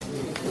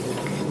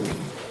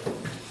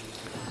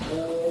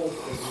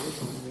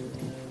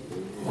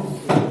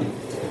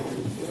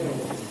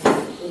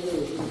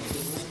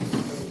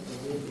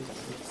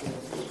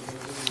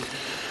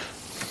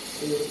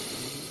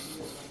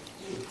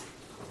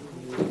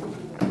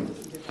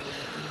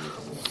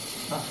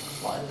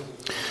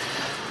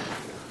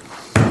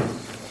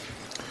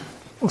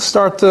We'll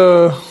start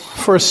the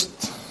first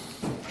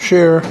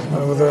share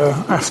of the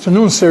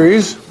afternoon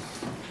series.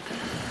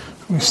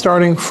 We're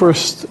starting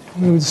first,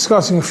 we'll be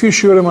discussing a few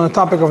shiurim on the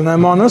topic of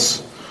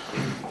naamanus.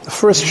 The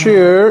first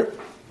share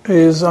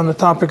is on the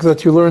topic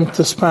that you learned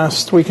this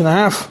past week and a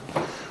half,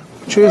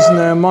 which is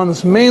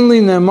naamanus, mainly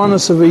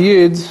naamanus of a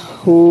yid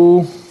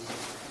who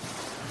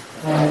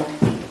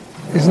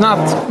is not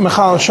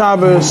mechal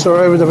Shabbos or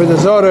eved avodah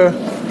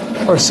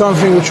zarah or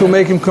something which will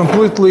make him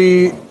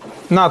completely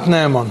not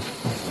naaman.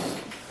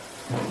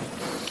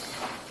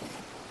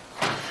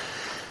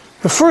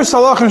 The first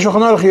halach in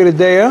Shulchan Aruch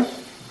Yeridea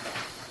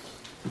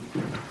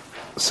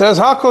says,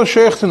 "Hakol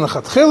sheichten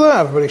lechatchila."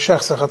 Everybody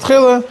sheichts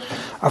lechatchila.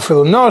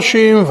 Afilu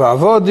nashim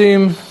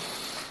va'avodim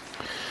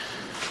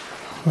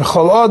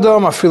v'chol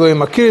adam afilu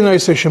imakirin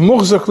oisei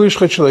shemухזק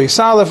lishchet shelo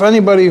yisalef.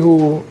 Anybody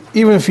who,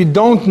 even if you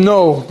don't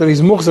know that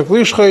he's מוחזק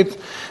lishchet,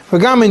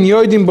 v'gam in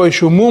yodim bo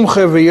shu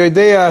mumche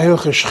v'yodea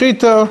hilchos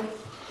shchita.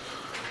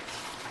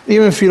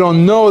 Even if you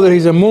don't know that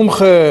he's a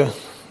mumche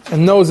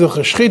and knows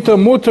hilchos shchita,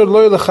 mutar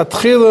lo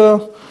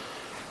lechatchila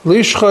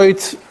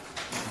lishchet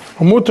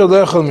umutar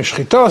lechel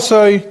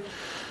mishchitasai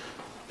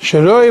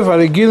sheloi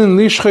v'arigilin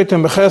lishchet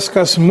and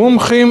becheskas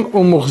mumchim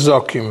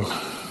u'muchzakim.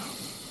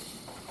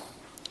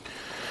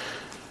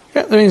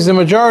 Yeah, that means the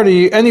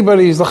majority,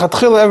 anybody is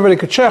lechatchila, everybody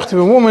could check to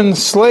be women,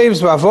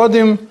 slaves,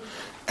 v'avodim,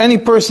 any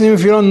person, even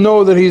if you don't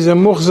know that he's a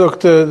muchzak,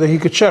 that he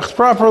could check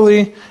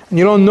properly, and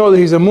you don't know that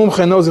he's a mumche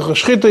and knows the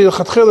shchita,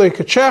 lechatchila, you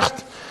could check,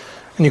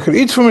 and you could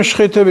eat from a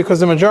shchita, because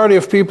the majority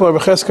of people are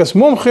becheskas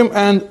mumchim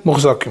and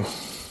muchzakim.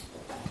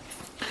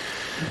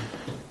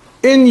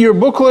 In your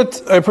booklet,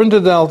 I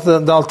printed the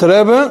Alter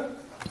Rebbe,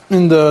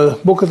 in the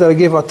booklet that I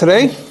gave out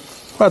today,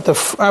 but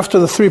after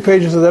the 3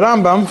 pages of the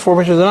Rambam, 4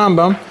 pages of the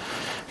Rambam,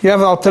 you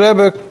have Alter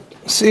Rebbe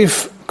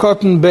Sif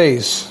Cotton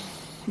Beis,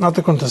 not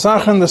the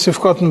Kuntasachen, the Sif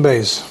Cotton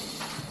Beis.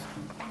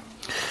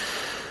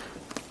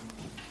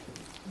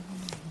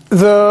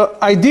 The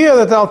idea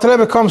that the Alter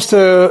Rebbe comes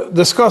to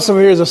discuss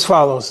over here is as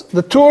follows.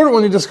 The Tur,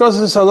 when he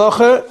discusses this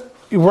halacha,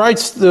 he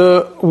writes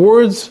the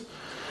words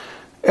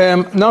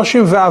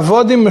Nashim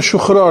ve'avodim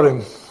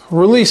meshuchrarim,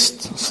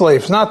 released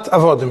slaves, not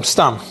avodim,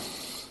 stam.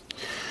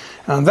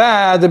 And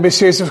that, the Beis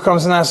Yosef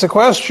comes and asks the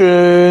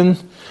question,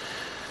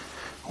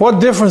 what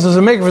difference does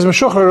it make if he's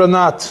meshuchrar or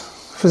not?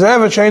 If he's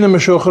evet she'eino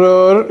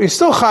meshuchrar, he's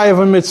still chayav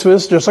on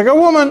mitzvahs, just like a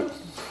woman.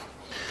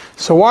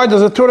 So why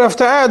does the Torah have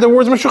to add the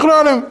words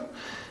meshuchrarim?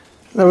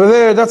 Over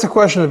there, that's a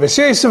question of Beis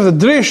Yosef. The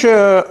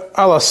Drisha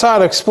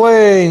al-Asar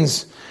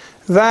explains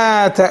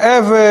that the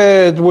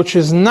evet, which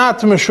is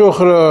not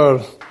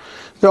meshuchrar,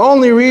 the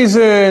only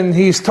reason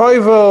he's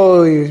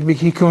toivel,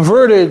 he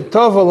converted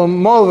tovel and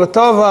mol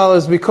v'tovel,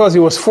 is because he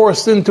was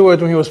forced into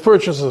it when he was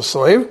purchased as a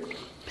slave.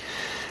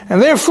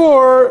 And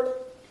therefore,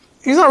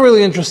 he's not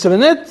really interested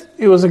in it.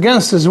 He was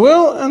against his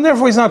will, and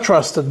therefore he's not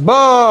trusted.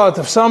 But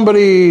if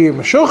somebody,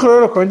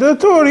 meshuchrar, according to the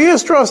Torah, he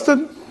is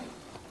trusted.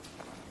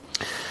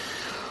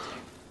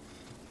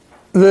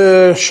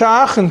 The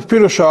Shach in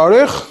Pirush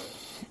Arich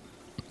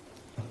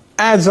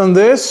adds on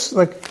this,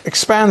 like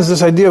expands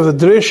this idea of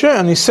the Drisha,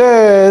 and he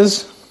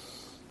says,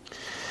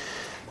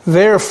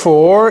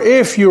 therefore,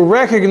 if you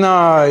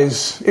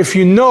recognize, if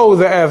you know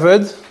the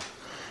Eved,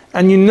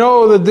 and you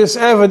know that this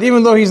Eved,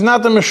 even though he's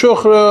not a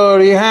Meshuchrar,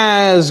 he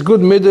has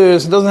good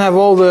midas, doesn't have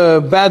all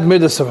the bad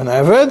midas of an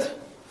Eved,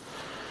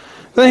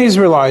 then he's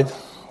relied.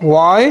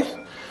 Why?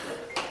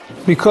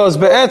 Because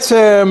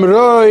be'etzem,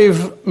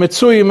 roiv,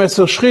 metzuyim,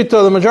 etzel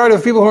shchita, the majority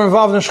of people who are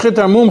involved in shchita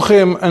are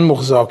mumchim and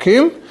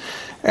muchzakim.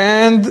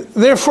 And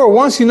therefore,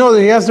 once you know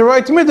that he has the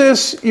right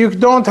midas, you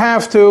don't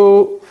have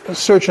to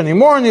search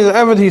anymore, and the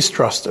Eved, he's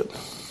trusted.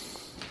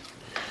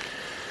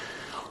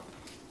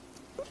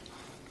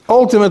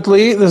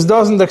 Ultimately, this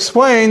doesn't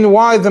explain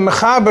why the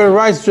Mechaber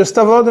writes just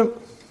avodim.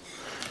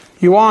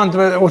 You want,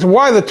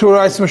 why the Torah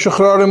writes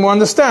meshuchrarim, we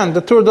understand.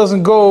 The Torah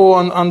doesn't go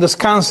on this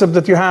concept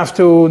that you have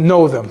to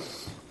know them.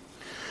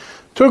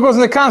 The Torah goes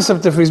on the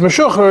concept, if he's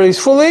meshuchrar, he's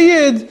fully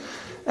yid,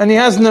 and he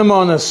has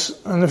naamanus.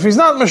 And if he's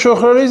not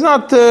meshuchrar, he's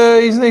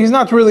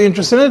not really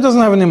interested in it,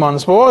 doesn't have a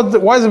naamanus.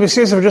 But why does the Beis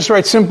Yosef just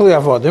write simply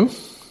avodim?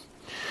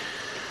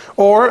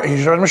 Or he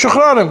should write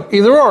meshuchrarim,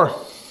 either or.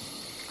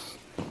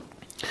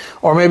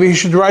 Or maybe he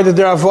should write that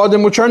there are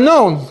avodim which are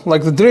known,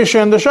 like the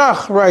Drisha and the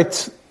Shach,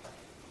 right?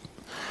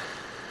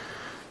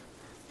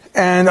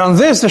 And on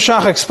this, the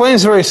Shach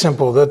explains very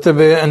simple, that the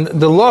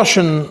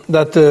Lashon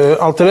that the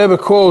Alter Rebbe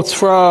quotes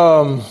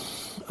from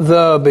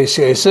the Beis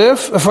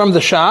Yosef, from the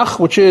Shach,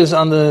 which is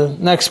on the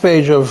next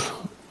page of,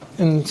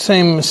 in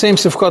same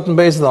Sifkot and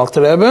Beis of the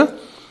Alter Rebbe.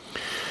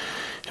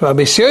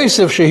 Beis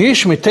Yosef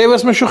shehish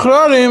mitevas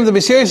meshuchrarim, the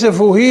Beis Yosef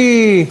who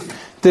he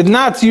did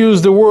not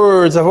use the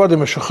words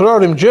avodim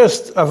meshuchrarim,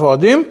 just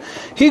avodim,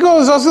 he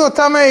goes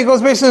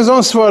based on his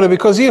own svara,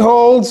 because he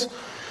holds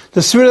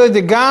the svira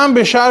the gam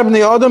b'shar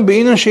b'nei adam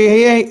b'inan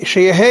sheyehei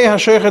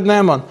hashochet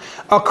ne'eman.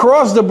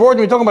 Across the board,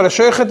 when we're talking about a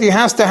shochet, he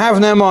has to have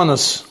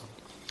ne'emanus.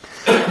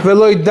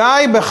 V'lo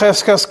dai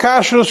b'cheskas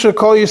kashrus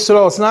shekol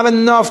Yisrael. It's not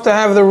enough to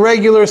have the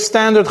regular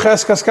standard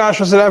cheskas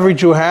kashrus that every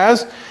Jew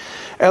has.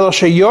 אלא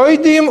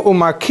שיודעים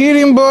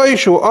ומכירים בו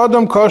שהוא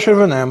אדם kosher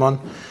v'ne'eman.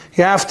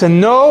 You have to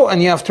know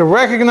and you have to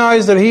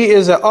recognize that he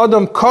is an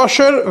adam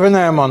kosher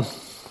v'ne'eman.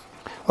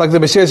 Like the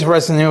B'Siyas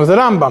writes in the name of the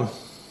Rambam,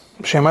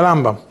 Shem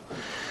Rambam.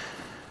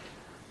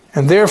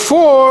 And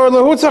therefore, he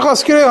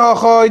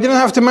didn't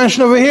have to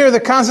mention over here the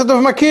concept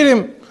of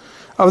makirim,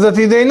 of that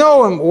they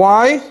know him.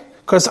 Why?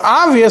 Because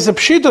obvious, it's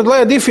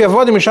obvious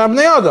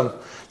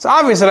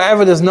that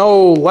Eved is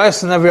no less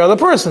than every other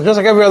person. Just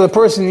like every other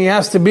person, he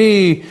has to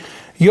be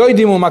yoidim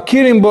u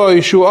makirim bo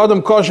yishu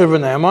adam kosher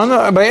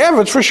v'ne'eman. By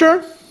Eved, for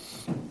sure.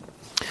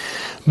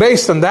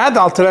 Based on that,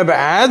 the Alter Rebbe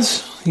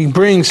adds, he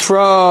brings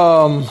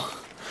from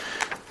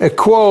a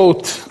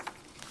quote.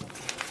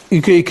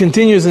 He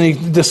continues and he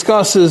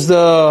discusses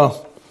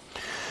about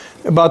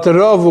the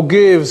Rav who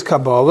gives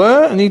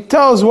Kabbalah, and he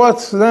tells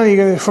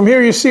from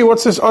here you see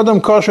what's this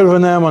Adam Kosher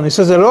V'ne'eman. He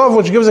says the Rav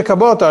which gives a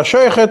Kabbalah to a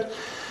Sheikhet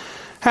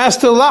has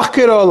to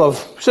lachkir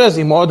olav. He says,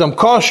 Im Adam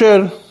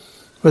Kosher,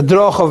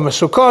 V'drochav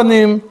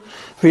Mesukanim,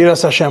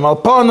 V'yiras Hashem al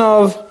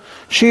Panav,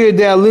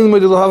 Shiyedei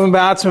Lilmud L'havim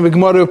Ba'atzim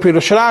V'gmori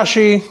U'pirush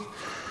Rashi.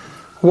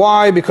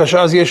 Why? Because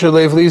Az Yeshua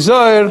Leiv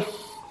Lizoyer.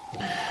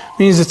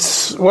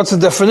 Means what's the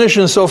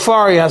definition so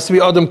far? He has to be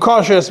Adam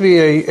Kosher, has to be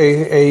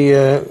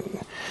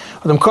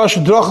Adam Kosher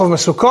Drochav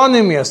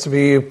Mesukanim, he has to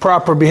be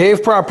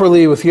behave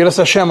properly with Yiras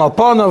Hashem al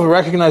Panav,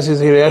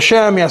 recognizes Yirei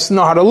Hashem, he has to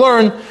know how to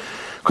learn,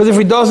 because if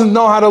he doesn't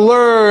know how to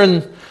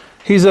learn,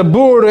 he's a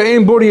bur,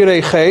 ein bur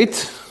Yirei Chet,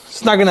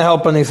 it's not going to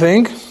help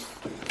anything.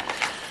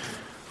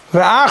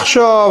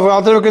 Ve'achshav,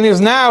 Alter Rebbe continues,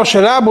 now,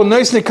 Sherabu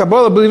Noisni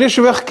Kabbalah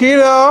B'lirishu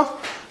V'chkira.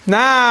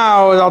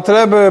 Now, the Alter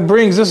Rebbe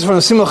brings this from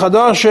the Simul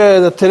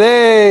Chadasha, that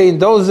today, in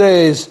those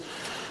days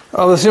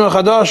of the Simul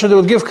Chadasha, they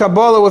would give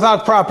Kabbalah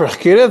without proper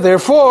chkira.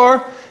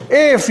 Therefore,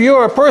 if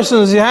you're a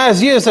person who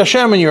has Yiras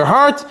Hashem in your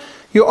heart,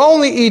 you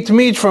only eat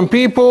meat from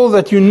people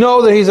that you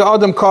know that he's an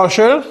Adam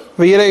Kosher,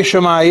 v'yirei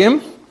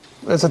Shemayim.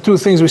 That's the two of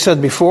the things we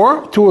said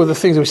before.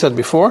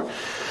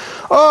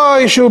 Oh,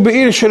 Yishu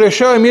be'ir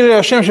shereshoim yirei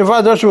Hashem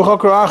shevad rosh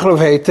v'chokro achrav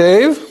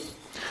heitev.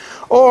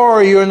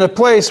 Or you're in a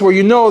place where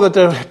you know that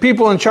the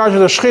people in charge of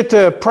the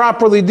shchita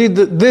properly did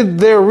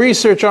their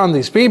research on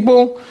these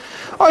people.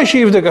 You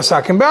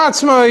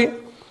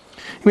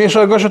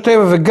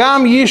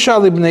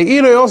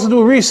also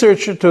do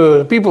research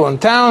to people in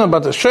town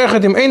about the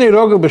shechet.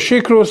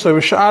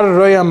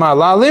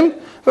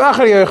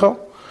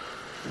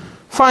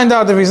 Find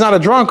out if he's not a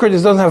drunkard, he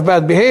doesn't have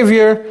bad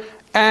behavior,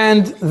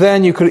 and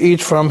then you could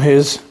eat from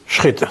his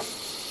shchita.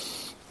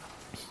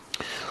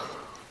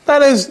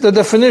 That is the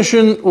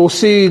definition. We'll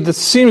see. That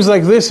seems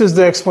like this is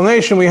the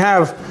explanation we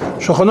have.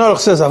 Shulchan Aruch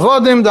says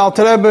avodim. The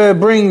Alter Rebbe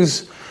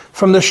brings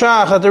from the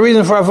Shach that the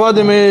reason for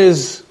avodim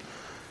is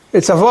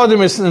it's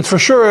avodim, and for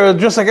sure,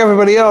 just like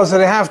everybody else, that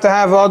they have to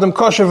have adam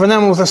kosher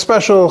v'ne'eman with a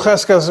special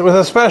cheskas, with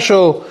a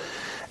special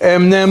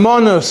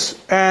ne'emanus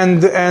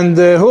and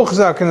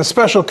mוחזק and a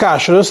special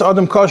kashrus,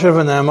 adam kosher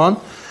v'ne'eman,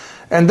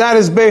 and that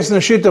is based on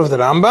the sheet of the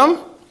Rambam.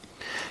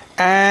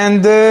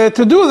 And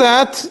to do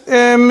that,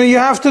 you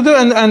have to do,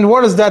 and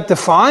what does that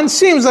define?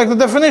 Seems like the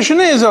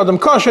definition is Adam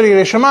Kosher,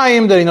 Yirei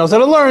Shemayim, that he knows how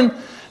to learn,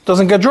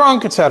 doesn't get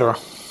drunk, etc.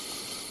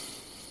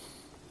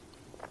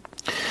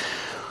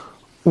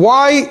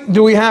 Why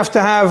do we have to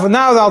have,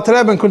 now the Alter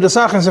Rebbe in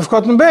Kudasach and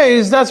Sefkot and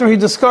Beis, that's where he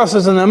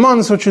discusses in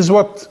Ne'emanus, which is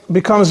what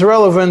becomes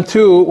relevant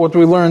to what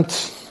we learned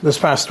this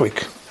past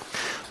week.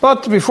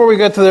 But before we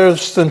get to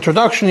this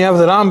introduction, you have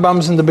the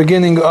Rambams in the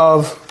beginning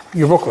of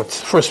your booklet,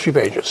 first few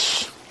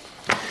pages.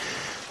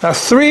 There are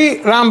 3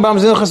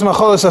 Rambams in Ilchos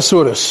Macholos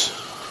Asuros.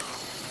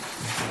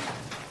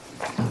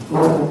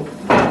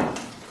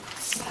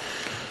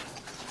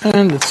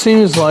 And it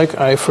seems like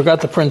I forgot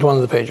to print one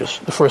of the pages,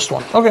 the first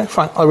one. Okay,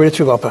 fine, I'll read it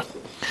to you later.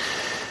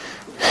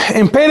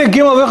 In Perek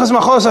Gimel Ilchos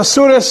Macholos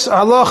Asuros,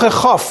 Halacha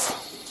Chof,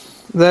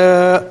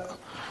 the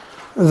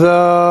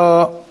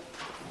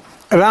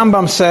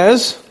Rambam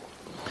says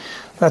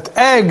that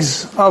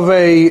eggs of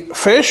a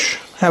fish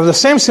have the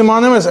same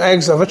simanim as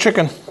eggs of a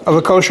chicken, of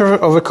a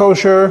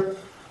kosher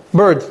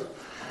bird,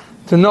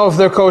 to know if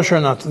they're kosher or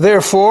not.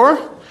 Therefore,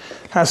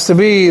 has to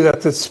be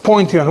that it's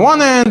pointy on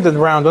one end and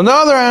round on the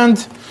other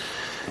end.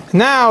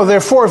 Now,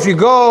 therefore, if you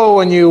go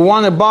and you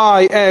want to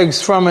buy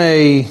eggs from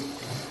a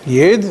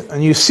yid,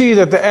 and you see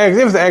that the eggs,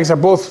 if the eggs are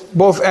both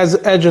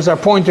edges are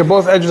pointy,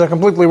 both edges are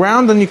completely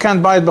round, then you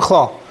can't buy it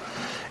b'chlal.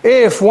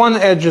 If one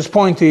edge is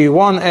pointy,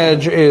 one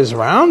edge is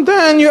round,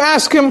 then you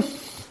ask him.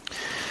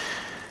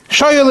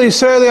 You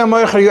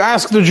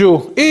ask the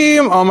Jew,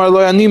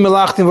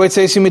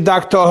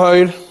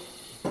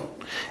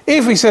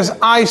 if he says,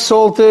 I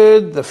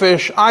salted the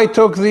fish, I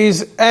took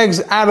these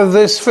eggs out of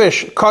this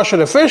fish, kosher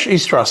the fish,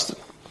 he's trusted.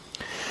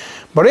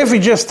 But if he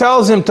just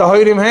tells him,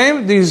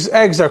 these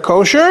eggs are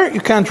kosher,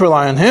 you can't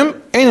rely on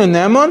him.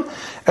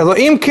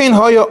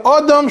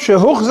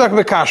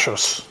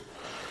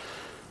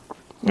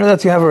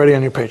 That you have already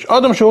on your page.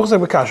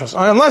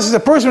 Unless it's a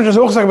person which is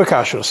mוחזק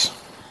בכשרות.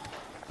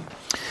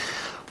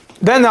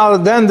 Then the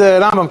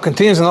Rambam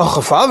continues in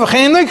Halacha Chafal.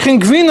 V'chein leikhin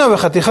gvina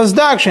v'chatichas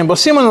dag she'en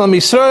bosiman al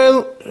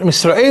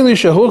Misraeli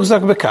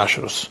shehuchzak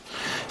bekashrus.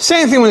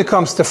 Same thing when it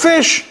comes to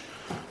fish.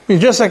 I mean,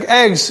 just like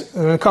eggs,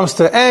 when it comes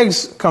to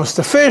eggs, it comes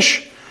to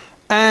fish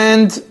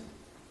and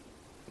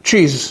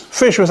cheese.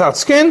 Fish without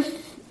skin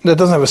that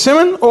doesn't have a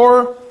siman,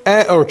 or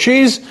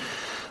cheese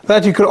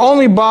that you could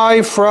only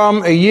buy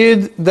from a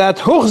yid that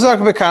huchzak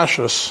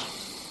bekashrus.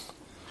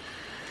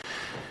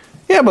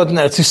 Yeah, but in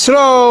Eretz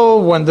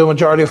Yisrael, when the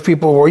majority of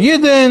people were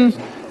Yidden,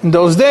 in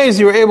those days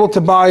you were able to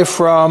buy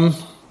from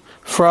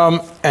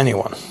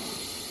anyone.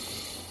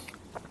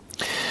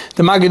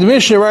 The Maggid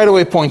Mishnah right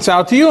away points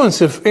out to you, on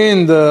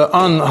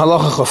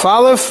Halacha Chaf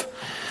Aleph,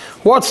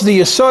 what's the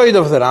Yesod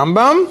of the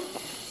Rambam?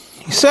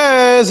 He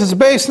says it's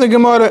based in the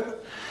Gemara.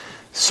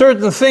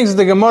 Certain things that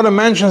the Gemara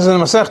mentions in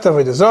the Masechta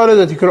Avodah Zarah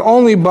that you could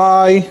only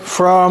buy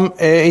from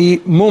a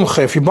mumche.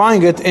 If you're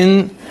buying it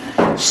in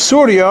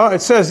Syria,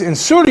 it says in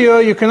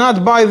Syria you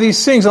cannot buy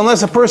these things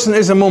unless a person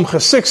is a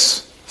mumche. 6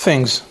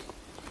 things.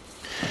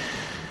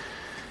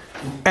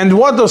 And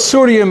what does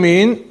Syria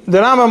mean? The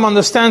Rambam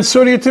understands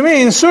Syria to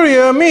mean.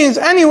 Syria means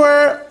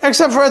anywhere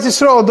except for Eretz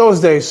Yisrael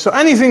those days. So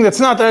anything that's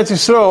not Eretz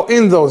Yisrael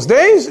in those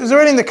days is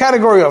already in the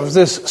category of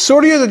this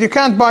Syria that you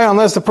can't buy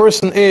unless the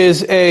person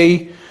is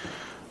a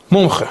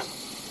mumche.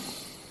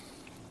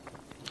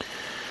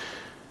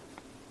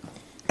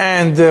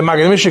 And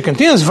Maggid Mishnah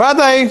continues,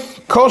 Vadai,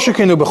 kol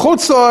shekenu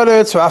b'chutz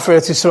la'aretz, v'af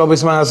Eretz Yisrael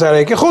b'zman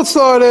hazeh kechutz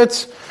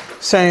la'aretz,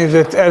 saying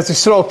that Eretz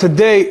Yisrael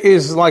today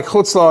is like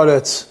chutz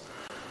la'aretz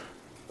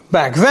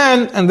back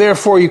then, and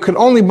therefore you can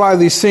only buy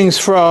these things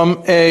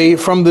from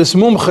this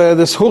mumche,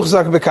 this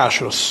huchzak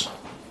bekashrus.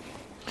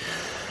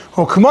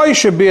 Ukmoi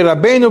shebir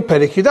Rabbeinu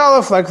Perek Yud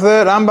Aleph, like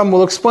the Rambam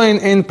will explain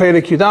in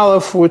Perek Yud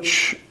Aleph,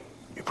 which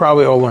you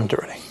probably all learned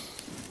already.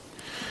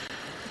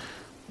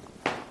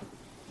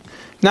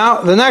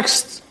 Now, the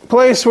next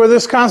place where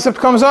this concept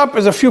comes up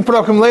is a few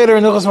parakim later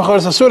in Hilchos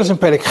Mechoros Asuros in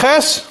Perek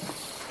Ches.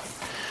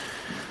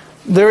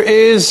 There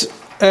is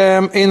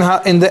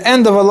in the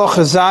end of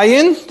Halacha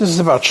Zayin, this is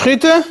about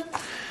Shchita,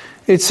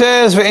 it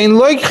says, Ve'ein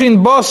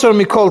loikhin basar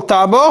mikol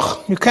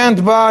taboch, you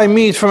can't buy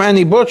meat from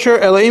any butcher,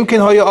 ela im ken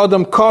hoya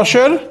adam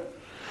kosher,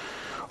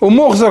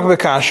 umухזק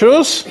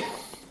bekashrus,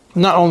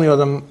 not only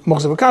adam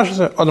muchzak bekashrus,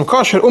 adam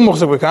kosher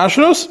umухזק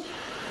bekashrus,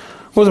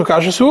 muchzak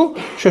bekashrus hu,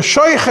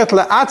 sheshoychet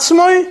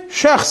le'atzmoi,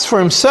 shechts for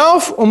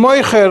himself,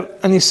 umoicher,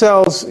 and he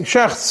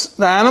shechts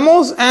the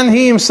animals, and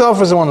he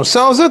himself is the one who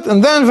sells it,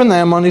 and then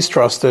v'ne'eman is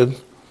trusted.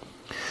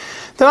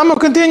 The Rambam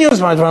continues,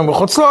 same idea,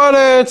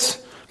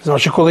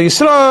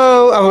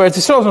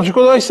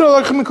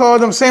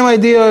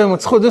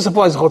 this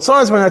applies to Chutz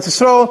La'aretz, when Eretz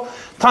Yisrael,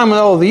 time when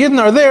all the Yidden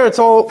are there, it's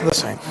all the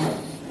same.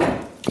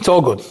 It's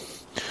all good.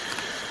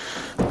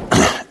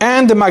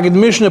 And the Maggid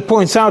Mishnah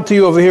points out to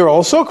you over here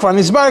also, regarding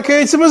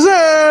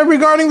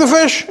the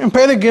fish, in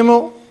Perek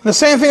Gimel. The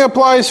same thing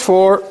applies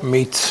for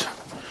meat.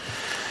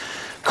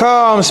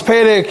 Comes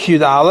Perek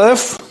Yud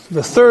Aleph,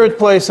 the third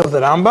place of the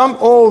Rambam.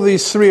 All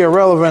these 3 are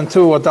relevant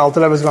to what the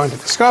Alter Rebbe is going to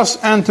discuss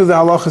and to the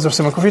halachas of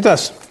Simon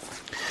Kufites.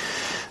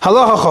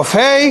 Halacha Chaf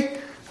Hei.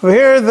 Over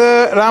here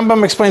the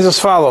Rambam explains as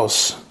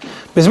follows.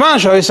 Bizman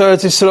sh'Yisrael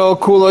Eretz Yisrael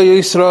Kulo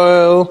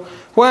Yisrael.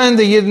 When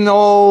the Yidden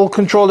all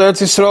controlled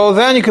Eretz Yisrael,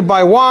 then you could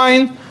buy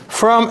wine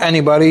from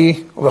anybody.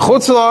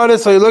 V'chutz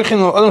la'aretz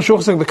lo'yilochin adam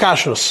shehuchzak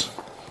bekashrus.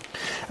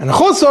 And the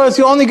chutz la'aretz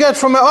you only get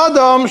from an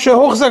adam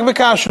shehuchzak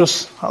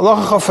bekashrus.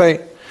 Halacha Chaf Hei.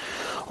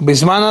 But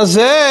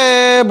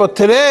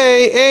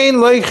today, ein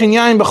loikhin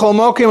yain b'chol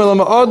mokim elo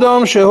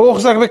ma'odam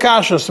shehuchzak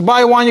bekashrus. To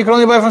buy wine, you can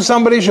only buy from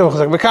somebody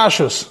shehuchzak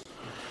bekashrus.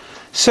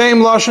 Same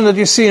lashon that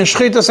you see in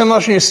shchita, same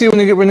lashon you see when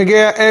you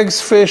get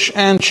eggs, fish,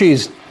 and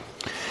cheese.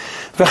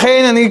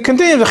 V'chein, and he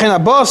continues, v'chein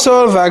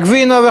abasor,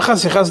 v'agvina,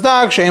 v'chasichas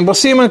dag, she'en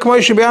bosimen, k'moi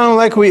shebiyanim,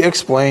 like we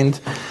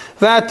explained,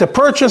 that to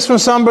purchase from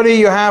somebody,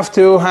 you have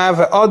to have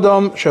an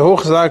adam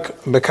shehuchzak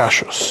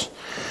bekashrus.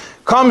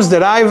 Comes the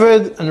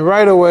Ravid, and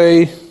right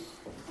away,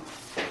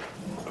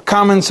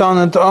 comments on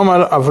it,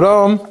 Omar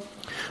Avram,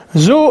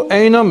 Zu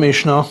Eina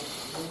Mishnah.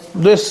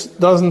 This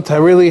doesn't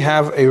really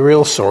have a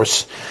real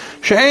source.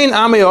 She'ein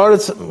Ami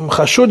Oretz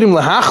Chashudim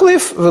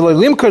Lehachlif,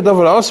 V'le'limkar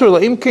Davar Asur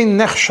Le'imkein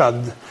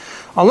Nechshad.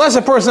 Unless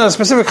a person has a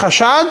specific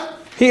chashad,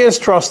 he is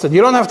trusted. You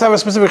don't have to have a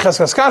specific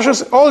cheskas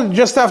kashrus, all you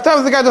just have to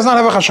have the guy does not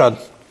have a chashad.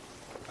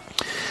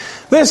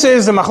 This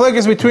is the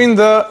machlekes between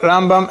the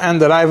Rambam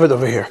and the Ravid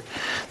over here.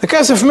 The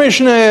Kesef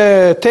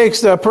Mishnah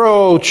takes the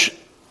approach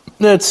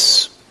that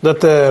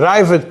the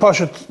Ravid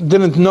Pashat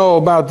didn't know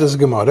about this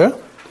Gemara.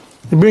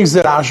 He brings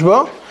the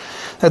Rashba.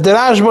 That the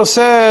Rashba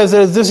says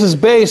that this is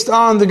based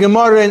on the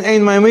Gemara in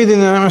Ein Ma'amidin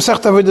and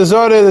Masechta Avodah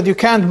Zarah, that you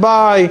can't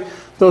buy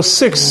those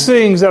 6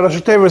 things that Rosh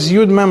Hashanah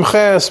Yud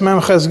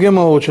Memches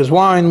Gimel, which is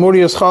wine,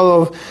 Murias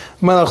Chalov,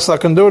 Melech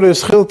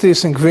Slakanduris,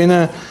 Chiltis, and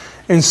Kvina,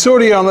 in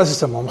Syria unless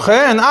it's a Mumche.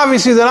 And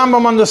obviously the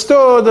Rambam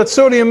understood that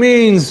Syria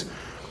means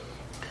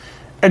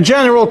a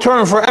general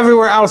term for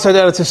everywhere outside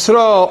Eretz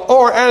Yisrael,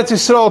 or Eretz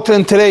Yisrael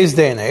in today's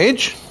day and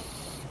age.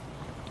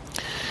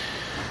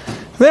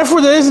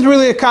 Therefore, there isn't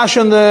really a kasha,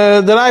 and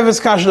the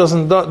Ravid's kasha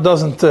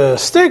doesn't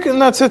stick,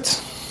 and that's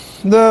it.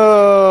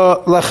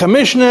 The Lechem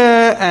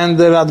Mishneh and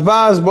the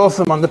Radbaz, both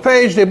of them on the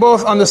page, they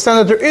both understand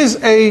that there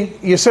is a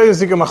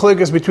Yesodistic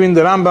Machlokes between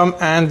the Rambam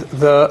and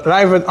the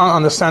Ravid on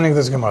understanding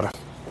this Gemara.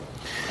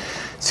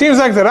 It seems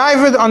like the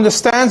Ravid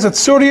understands that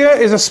Surya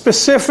is a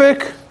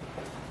specific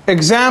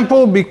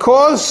example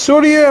because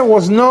Surya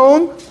was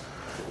known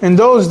in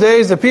those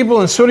days, the people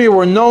in Surya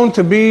were known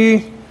to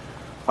be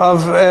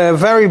of a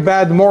very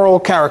bad moral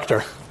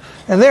character.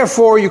 And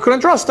therefore, you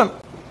couldn't trust them.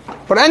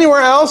 But anywhere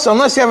else,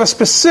 unless you have a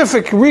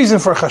specific reason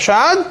for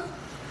chashad, you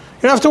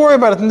don't have to worry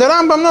about it. And the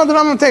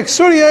Rambam takes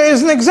Surya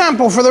is an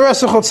example for the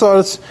rest of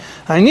Chutzaretz.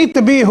 I need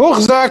to be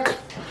mוחזק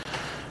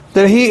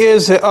that he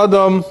is a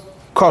Adam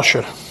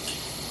kosher.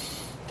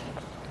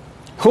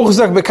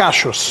 מוחזק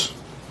בכשרות.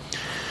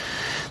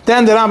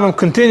 Then the Rambam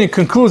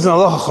concludes in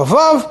Allah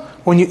Chavav,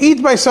 when you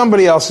eat by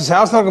somebody else's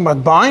house, talking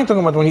about buying,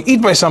 talking about when you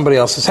eat by somebody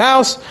else's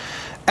house,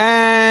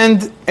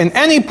 and in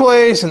any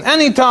place, in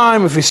any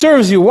time, if he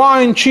serves you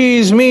wine,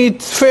 cheese,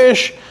 meat,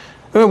 fish,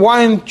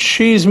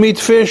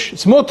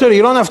 it's mutter,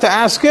 you don't have to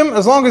ask him,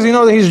 as long as you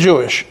know that he's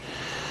Jewish.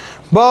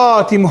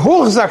 But im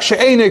mוחזק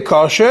she'enei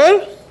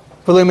kosher,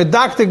 but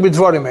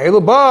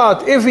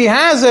if he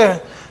has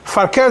a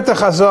farkerte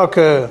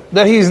chazaka,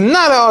 that he's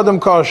not a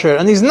Adam kosher,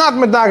 and he's not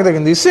medakdek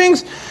in these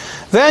things,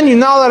 then you're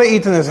not allowed to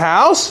eat in his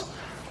house.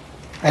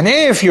 And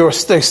if you're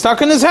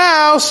stuck in his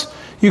house,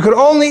 you could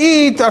only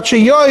eat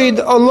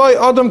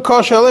Adam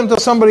kosher until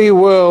somebody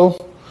will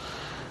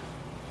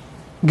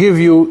give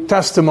you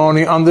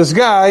testimony on this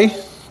guy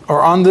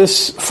or on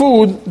this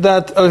food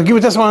give you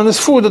testimony on this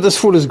food that this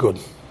food is good.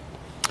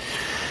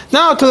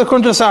 Now to the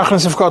Kuntres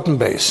Achron of cotton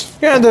base.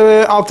 Yeah,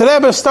 the Alter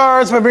Rebbe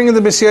starts by bringing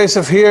the B'si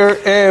Yosef here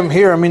in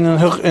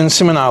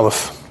Siman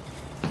Aleph.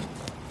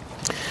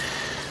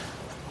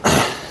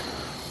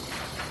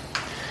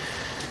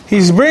 He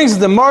brings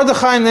the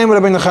Mordechai name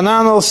Rabbi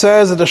Nachananel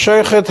says that the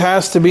Sheikhet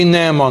has to be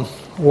Ne'eman.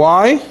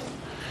 Why?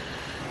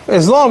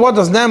 As long, what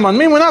does Ne'eman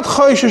mean? We're not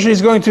choishish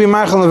he's going to be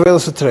Machal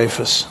Nevelis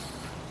Trefus.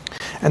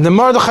 And the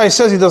Mordechai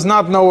says he does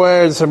not know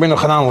where the Rabbi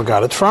Nachananel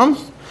got it from.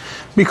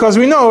 Because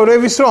we know Rev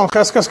Yisrael,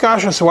 Cheskas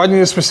Kasha, so why do you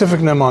need a specific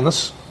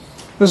Ne'emanus?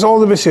 This is all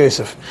the B'si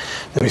Yosef.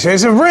 The B'si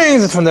Yosef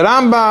brings it from the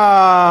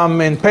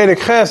Rambam in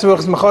Perek Ches,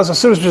 V'chas Machos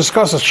Asur,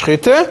 Sh'Skas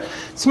Shchite.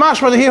 It's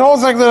mashma that he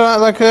holds like the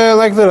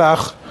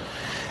Rach.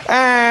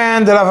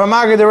 And the Rav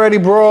Magid already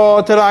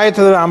brought the Raya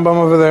to the Rambam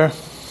over there.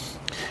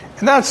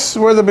 And that's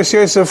where the B'si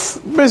Yosef,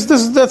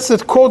 that's the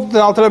quote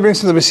that Alter Rebbe brings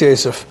to the B'si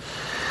Yosef.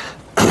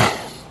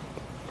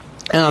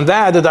 And on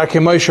that, the Darkei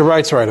Moshe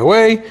writes right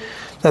away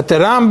that the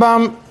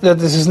Rambam, that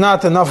this is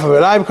not enough of a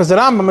Raya, because the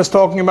Rambam is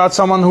talking about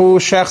someone who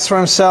shechts for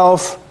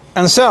himself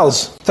and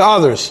sells to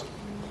others.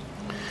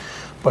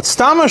 But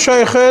Stama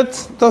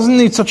Sheichet doesn't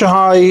need such a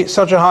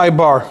high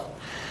bar.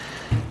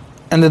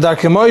 And the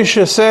Darkei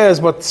Moshe says,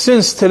 but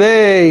since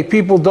today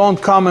people don't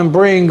come and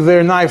bring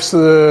their knives to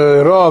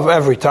the Rav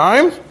every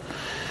time,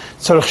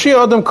 tzarich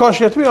sheyeh Adam kosher,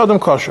 you have to be Adam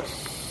kosher.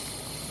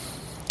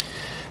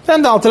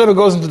 Then the Alter Rebbe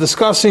goes into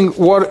discussing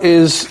what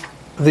is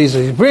these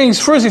he brings.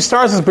 First he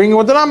starts with bringing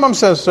what the Rambam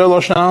says.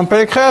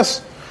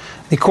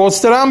 He quotes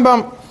the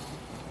Rambam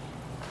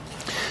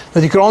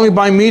that you can only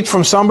buy meat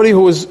from somebody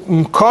who is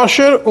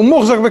kosher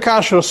mוחזק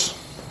בכשרות.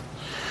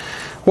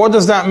 What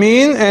does that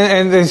mean?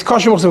 And it's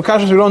kosher mוחזק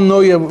בכשרות. We don't know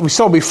yet. We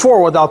saw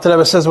before what Alter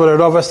Rebbe says what a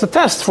Rav has to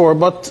test for,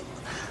 but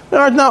there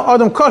are now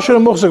Adam kosher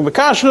mוחזק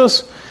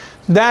בכשרות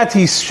that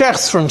he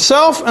shechts for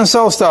himself and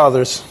sells to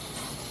others.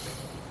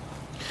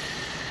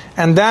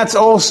 And that's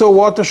also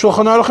what the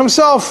Shulchan Aruch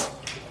himself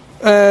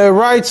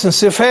writes in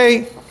Sif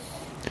Hey.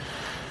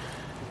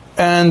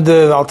 And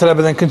the Alter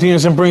Rebbe then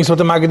continues and brings what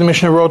the Maggid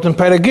Mishnah wrote in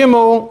Perek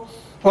Gimel.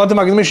 What the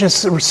Maggid Mishnah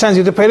sends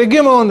you to Perek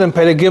Gimel, and then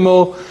Perek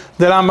Gimel,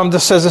 the Rambam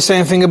just says the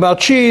same thing about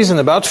cheese and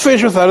about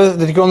fish, that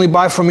you can only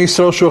buy from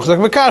Yisrael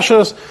Mוחזק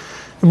בכשרות.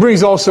 It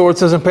brings also what it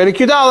says in Perek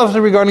Yud Aleph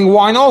regarding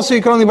wine. Also,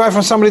 you can only buy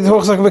from somebody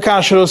mוחזק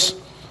בכשרות,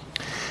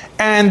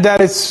 and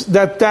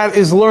that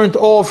is learned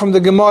all from the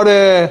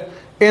Gemara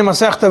in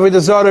Masechta Avodah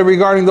Zarah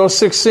regarding those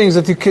 6 things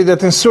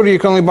that in Surya you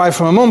can only buy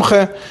from a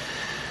mumche.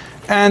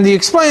 And he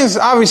explains,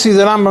 obviously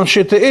the Rambam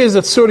Shitta is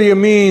that Surya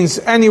means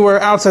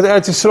anywhere outside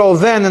Eretz Yisrael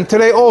then, and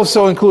today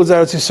also includes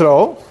Eretz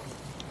Yisrael.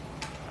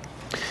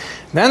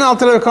 Then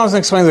Alter Rebbe comes and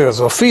explains it.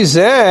 So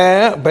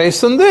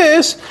based on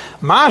this,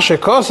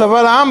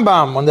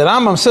 Rambam, when the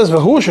Rambam says that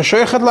he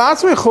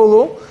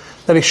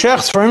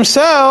shechts for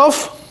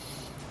himself,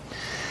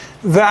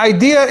 the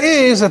idea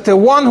is that the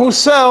one who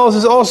sells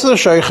is also the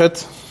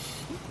sheichet.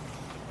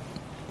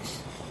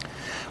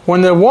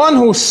 When the one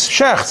who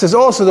shechts is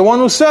also the one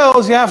who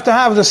sells, you have to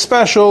have the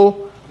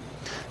special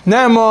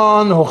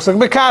ne'eman, mוחזק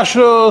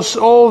בכשרות,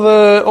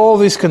 all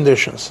these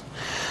conditions.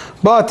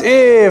 But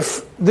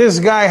if this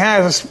guy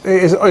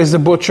is the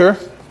butcher,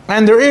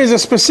 and there is a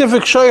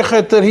specific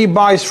sheichet that he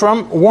buys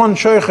from, one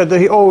sheichet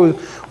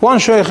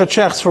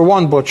shechts for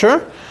one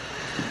butcher,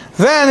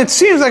 then it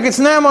seems like it's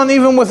ne'eman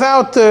even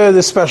without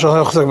the special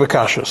mוחזק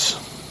בכשרות.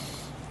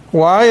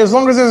 Why? As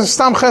long as there's a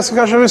stam chesed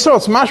kasher v'srot,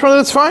 it's mashma that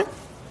it's fine.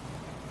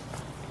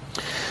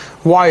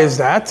 Why is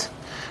that?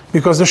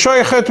 Because the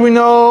shoychet, we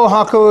know,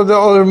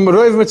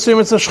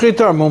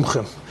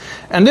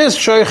 and this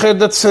shoychet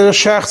that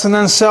shechts and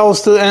then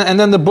sells to, and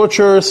then the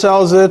butcher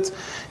sells it,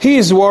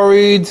 he's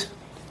worried, he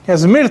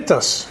has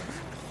mirtas.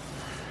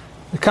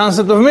 The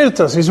concept of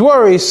mirtas, he's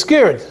worried, he's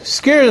scared. He's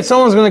scared that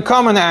someone's going to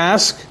come and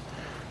ask.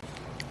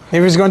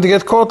 If he's going to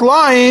get caught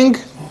lying,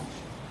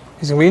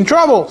 he's going to be in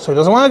trouble. So he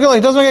doesn't want to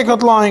get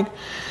caught lying.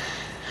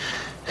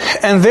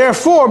 And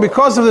therefore,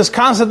 because of this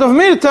concept of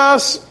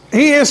mirtas,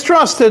 he is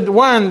trusted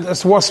when a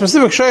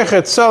specific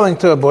sheikhet selling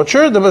to a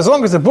butcher, that as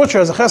long as the butcher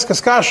has a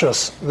cheskes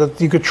kashos, that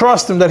you could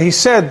trust him that he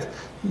said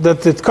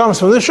that it comes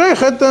from the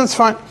sheikhet, then it's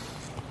fine.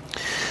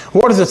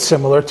 What is it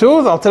similar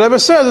to? The Alter Rebbe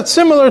says it's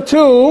similar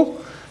to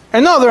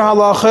another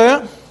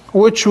halacha,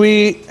 which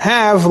we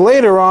have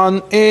later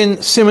on in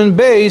Siman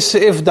Beis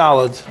If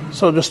Daled.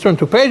 So just turn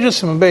 2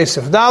 pages, Siman Beis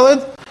If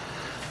Daled,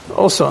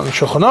 also in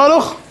Shulchan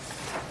Aruch.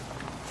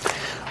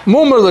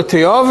 Mumar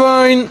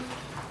l'te'avain.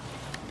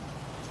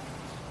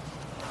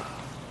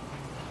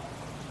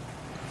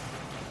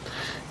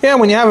 Yeah,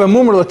 when you have a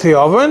mumar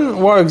l'te'avain,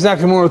 what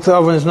exactly mumar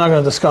l'te'avain is not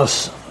going to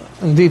discuss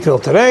in detail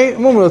today.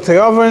 Mumar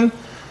l'te'avain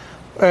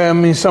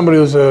means somebody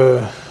who's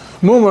a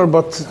mumar,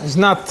 but is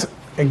not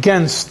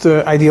against,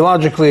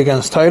 ideologically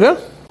against Torah.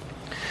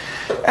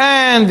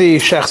 And he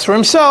shechts for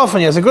himself, and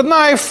he has a good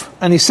knife,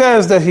 and he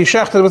says that he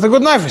shechted with a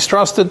good knife, he's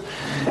trusted.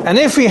 And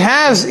if he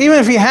has, even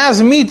if he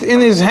has meat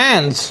in his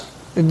hands,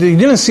 you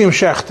didn't see him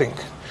shechting,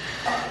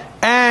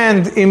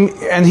 and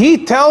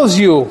he tells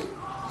you,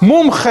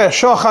 mumche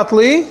shochat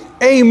li,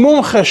 a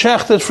mumche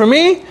shechted for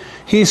me,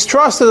 he's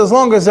trusted as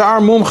long as there are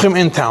mumchim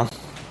in town.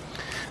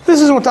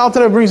 This is what the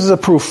Alter Rebbe brings as a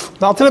proof.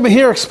 The Alter Rebbe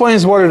here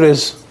explains what it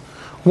is.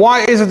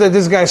 Why is it that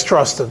this guy is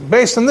trusted?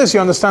 Based on this, you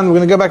understand, we're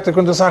going to go back to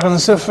Kuntasach and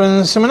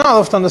Siman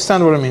Aleph to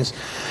understand what it means.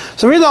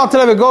 So here the Alter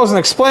Rebbe goes and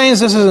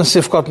explains, this is in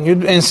Sifkat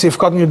Yud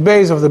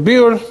Beis of the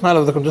Biur, not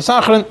of the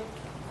Kuntasach.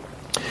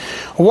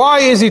 Why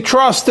is he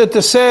trusted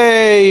to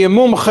say,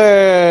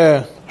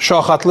 Mumche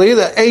shochat li,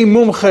 that a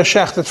mumche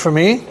shechted for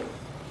me?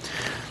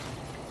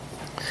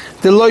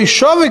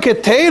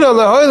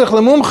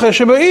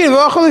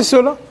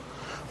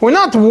 We're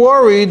not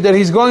worried that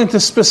he's going to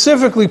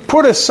specifically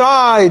put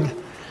aside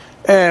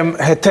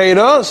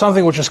hetera,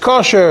 something which is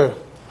kosher,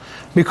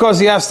 because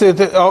he has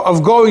to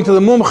of going to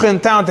the mumche in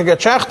town to get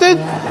shechted,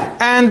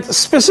 and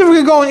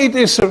specifically go and eat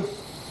isur.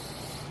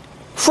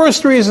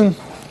 First reason.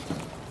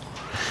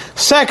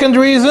 Second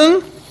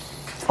reason,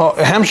 or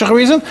hemshech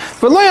reason,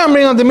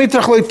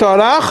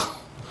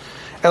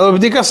 and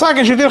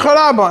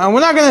we're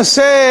not going to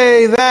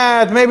say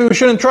that maybe we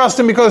shouldn't trust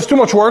him because it's too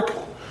much work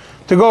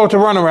to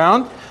run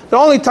around. The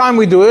only time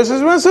we do this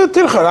is when it's a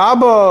tircha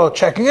rabba,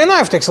 checking a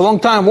knife. Takes a long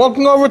time.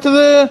 Walking over to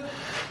the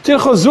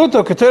tircha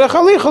zuto,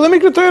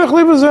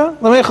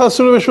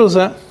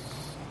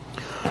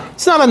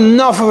 it's not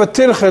enough of a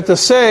tircha to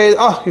say,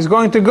 he's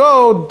going to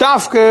go,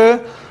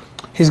 dafke,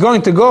 he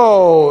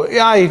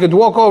could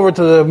walk over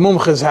to the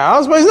mumche's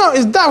house, but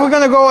he's dafke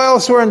going to go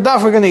elsewhere and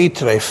dafke going to eat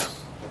treif.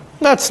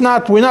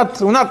 We're not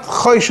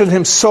choshed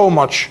him so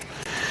much.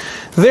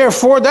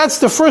 Therefore, that's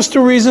the first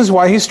 2 reasons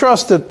why he's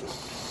trusted.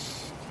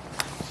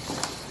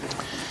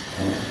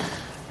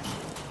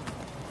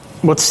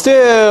 But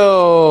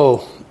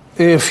still,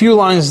 a few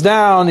lines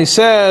down, he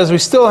says, we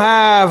still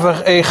have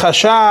a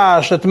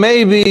chashash that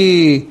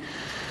maybe,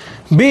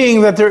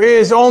 being that there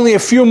is only a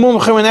few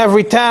mumchim in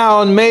every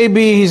town,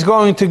 maybe he's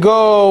going to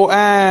go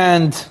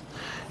and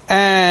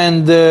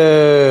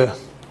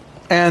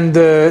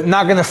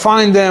not going to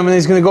find them, and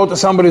he's going to go to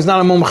somebody who's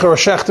not a mumche or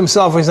shecht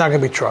himself, and he's not going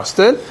to be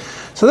trusted.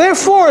 So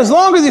therefore, as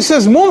long as he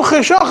says,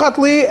 mumche shachat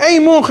li, a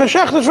mumche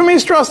shechted for me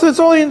is trusted, that's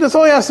all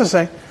he has to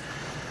say.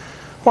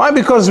 Why?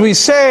 Because we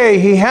say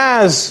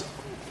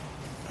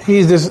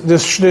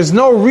there's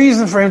no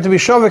reason for him to be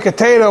shavik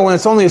atera when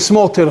it's only a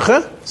small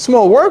tircha,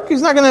 small work.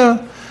 He's not going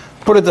to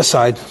put it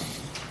aside.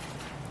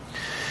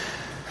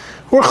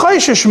 Or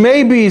chayshish,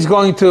 maybe he's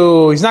not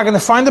going to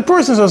find the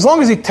person. So as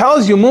long as he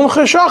tells you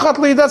mumche shachat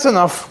li, that's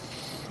enough.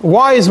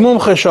 Why is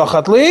mumche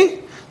shachat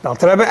li? Now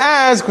the Rebbe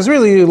asks, because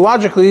really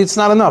logically it's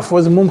not enough.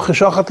 What is mumche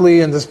shachat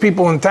li? And there's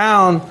people in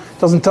town,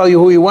 doesn't tell you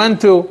who he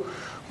went to.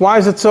 Why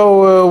is it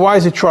so? Why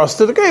is he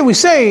trusted? Okay, we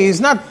say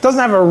doesn't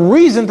have a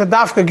reason to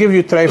dafka give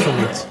you treif from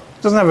it.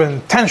 Doesn't have an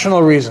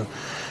intentional reason.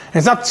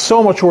 It's not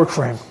so much work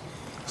for him.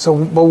 So,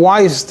 but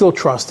why is he still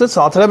trusted?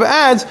 So Alter Rebbe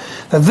adds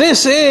that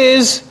this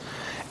is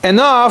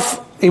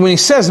enough. When he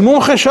says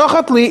mumche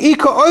shachat li,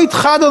 ika oit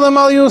chada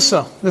lemal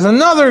yusa. There's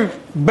another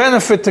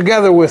benefit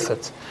together with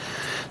it.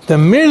 The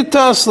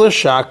mirtas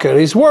l'shaker.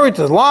 He's worried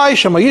to lie.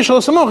 Shema yishal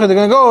l'samuche. They're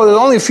going to go. There's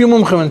only a few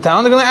mumchim in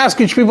town. They're going to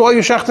ask each people, "Oh, you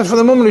shechted for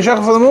the mummer? You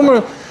shechted for the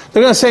mummer?"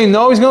 They're going to say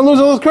no. He's going to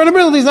lose all his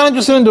credibility. He's not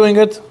interested in doing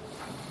it.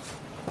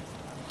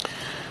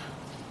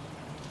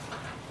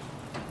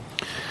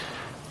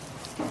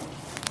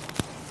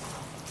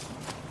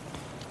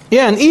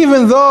 Yeah, and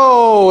even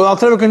though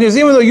Alter Rebbe continues,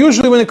 even though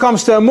usually when it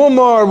comes to a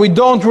mumar, we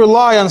don't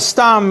rely on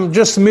stam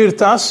just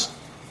mirtas.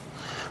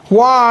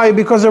 Why?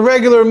 Because a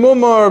regular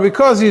mumar,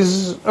 because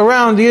he's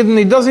around the Yidden,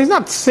 he's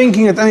not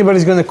thinking that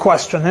anybody's going to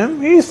question him.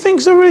 He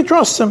thinks everybody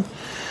trusts him.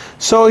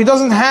 So he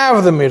doesn't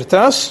have the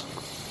mirtas.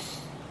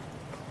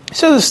 He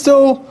says it's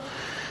still,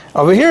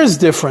 over here is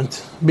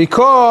different.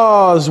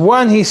 Because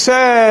when he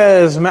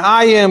says,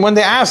 Me'ayim, when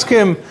they ask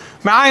him,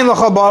 Me'ayim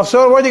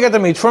l'chabasor, where do you get the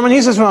meat from? And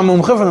he says, from the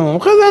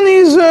mumcha,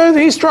 then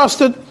he's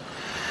trusted.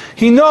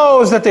 He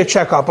knows that they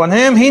check up on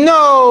him. He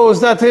knows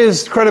that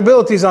his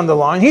credibility is on the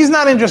line. He's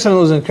not interested in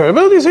losing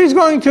credibility, so he's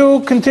going to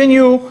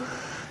continue.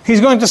 He's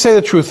going to say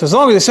the truth. As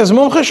long as he says,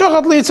 Mumcha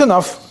shachatli, it's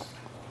enough.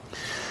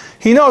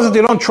 He knows that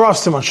they don't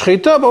trust him on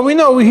shchita, but we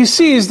know he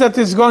sees that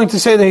it's going to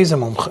say that he's a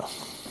mumcha.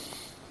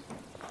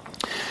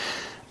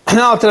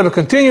 Now the Rebbe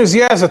continues,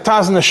 yes, the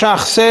Taz and the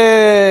Shach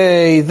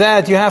say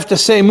that you have to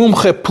say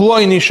mumcha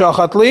ploini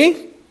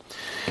shachatli,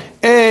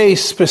 a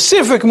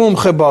specific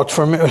mumche bot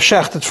for me,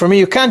 shechtet for me.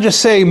 You can't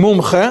just say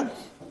mumche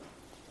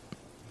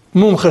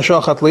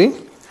shachatli.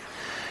 You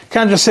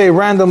can't just say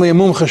randomly a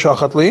mumche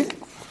shachatli.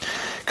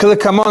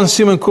 Kilikamon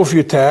siman kuf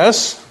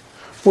yutes,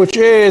 which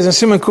is a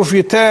siman kuf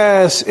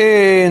yutes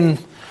in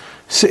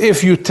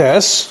seif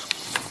yutes,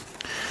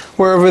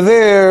 where over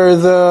there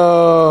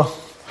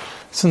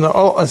it's in the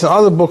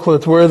other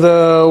booklet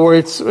where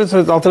it's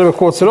Alter Rebbe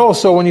quotes it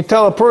also. When you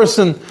tell a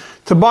person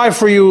to buy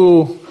for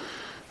you.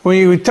 When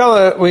you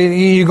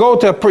go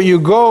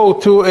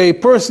to a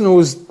person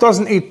who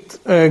doesn't eat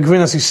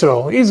gvinas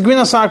Yisrael, he eats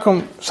gvinas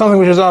akum, something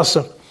which is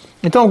awesome.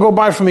 You don't go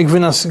buy from me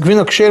gvinas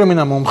ksherim min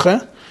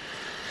hamumche,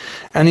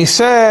 and he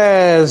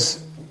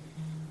says,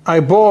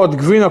 "I bought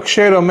gvinas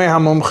ksherim me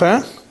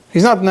hamumche."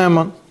 He's not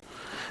ne'eman.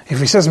 If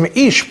he says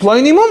me'ish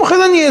ploini mumche,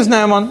 then he is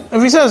ne'eman.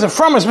 If he says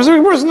from a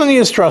specific person, then he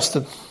is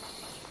trusted.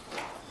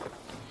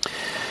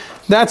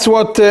 That's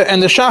what, and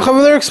the Shach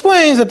over there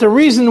explains that the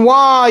reason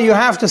why you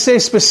have to say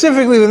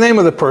specifically the name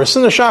of the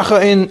person, the Shach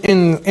in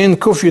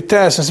Kuf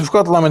Yutes and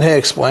Sifkot Lamed He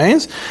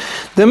explains,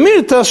 the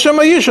Mirtas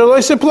Shema Yisha Lo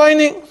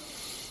Yiseh,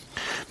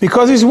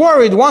 because he's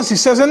worried once he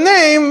says a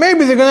name,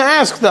 maybe they're going to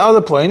ask the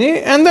other Pliny,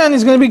 and then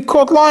he's going to be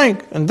caught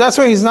lying, and that's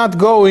why he's not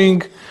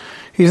going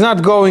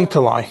to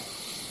lie.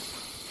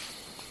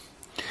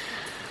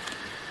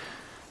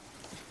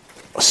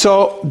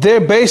 So they're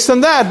based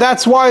on that.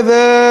 That's why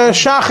the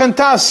Shach and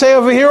Taz say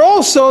over here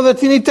also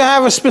that you need to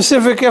have you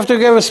have to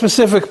give a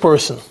specific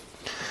person.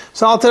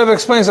 So Alter Rebbe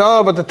explains,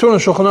 but the Tur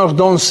and Shulchan Aruch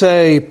don't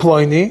say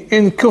Ploini.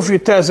 In Kuf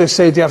Yutes they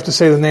say you have to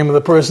say the name of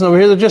the person. Over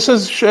here it just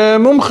says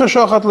Mumche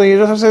Shachatli. You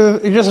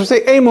just have to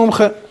say a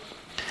Mumche.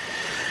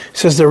 He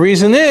says the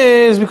reason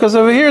is because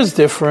over here it's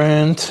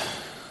different.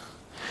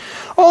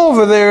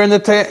 Over there in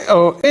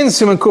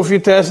Siman Kuf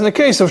Yutes, in the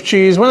case of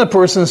cheese, when a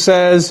person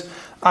says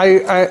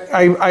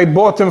I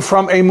bought them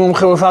from a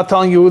mumche without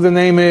telling you who the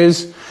name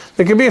is,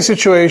 there can be a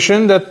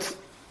situation that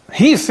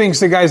he thinks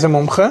the guy's a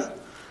mumche,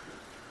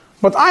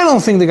 but I don't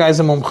think the guy's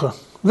a mumche.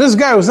 This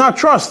guy who's not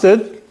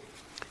trusted,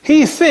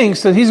 he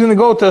thinks that he's going to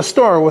go to a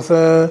store with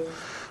the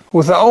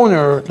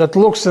owner that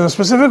looks in a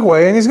specific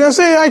way, and he's going to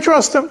say, I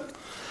trust him.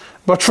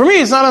 But for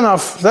me, it's not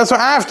enough. That's why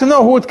I have to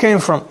know who it came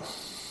from.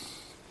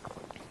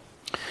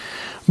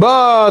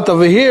 But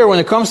over here, when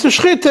it comes to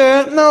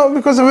shchita, no,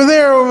 because over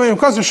there, when it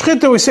comes to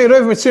shchita, we say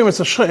Rev Mitzvim, it's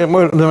the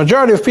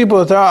majority of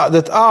people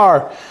that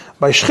are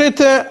by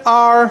shchita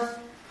are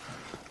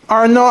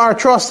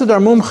trusted, are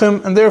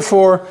mumchim, and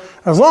therefore,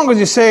 as long as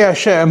you say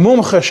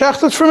mumche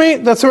shechtet for me,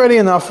 that's already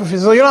enough.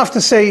 So you don't have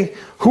to say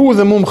who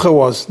the mumche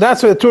was.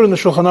 That's what the Tur and the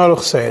Shulchan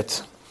Aruch say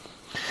it.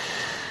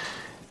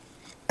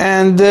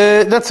 And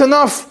that's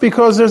enough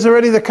because there's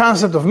already the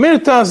concept of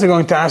mirtas. They're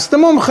going to ask the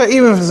mumche,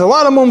 even if there's a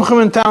lot of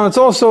mumchim in town. It's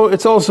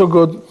also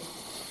good.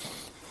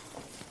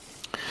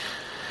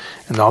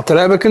 And the Alter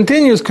Rebbe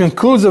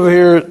concludes over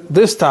here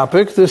this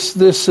topic.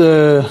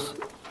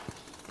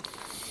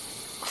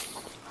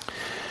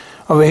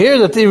 Over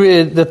here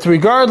that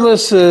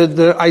regardless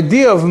the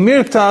idea of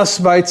mirtas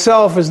by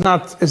itself is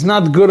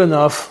not good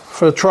enough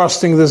for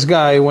trusting this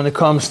guy when it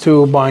comes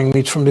to buying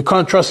meat from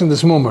trusting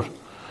this mummer.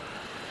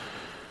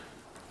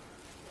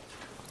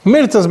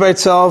 Mirtas by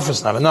itself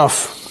is not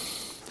enough.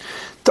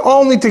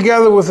 Only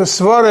together with the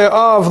svare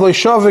of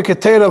Leishavik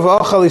Etera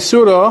V'achal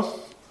Isura,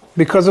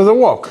 because of the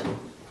walk.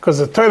 Because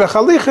the Torah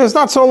Chalicha is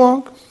not so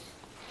long.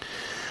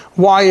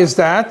 Why is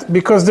that?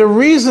 Because the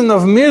reason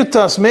of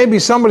Mirtas, maybe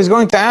somebody's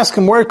going to ask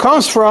him where it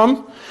comes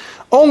from,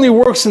 only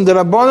works in the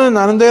Rabbanan,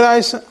 not in the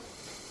Raisa.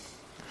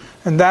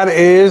 And that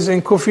is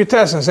in Kuf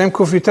Yutes, and same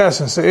Kuf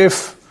Yutes. So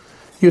if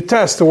you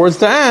test towards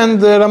the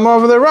end, the Rama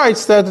over there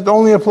writes that it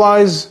only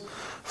applies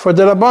for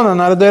the Rabbanan,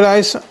 not the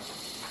Raisa.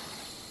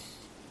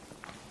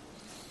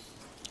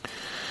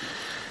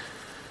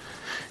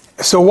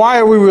 So why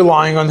are we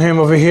relying on him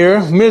over here?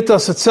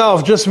 Mirtas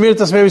itself, just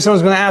Mirtas, maybe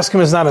someone's going to ask him,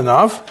 is not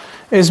enough.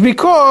 Is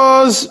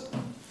because,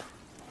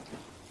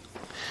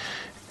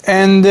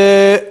 and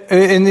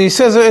he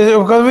says,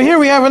 because over here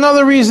we have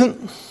another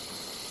reason.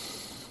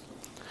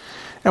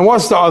 And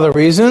what's the other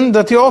reason?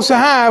 That you also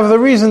have the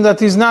reason that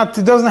he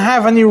doesn't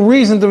have any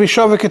reason to be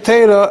Shavik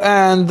Ketera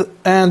and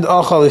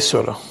Achal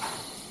Isura.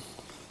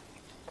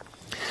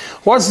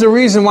 What's the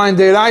reason why in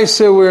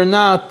Deraisa we're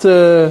not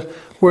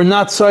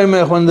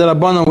soymech, when the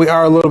Rabbanan we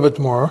are a little bit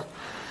more?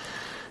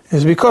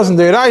 Is because in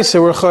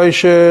Deraisa we're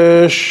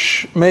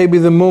choishesh, maybe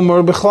the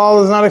mumar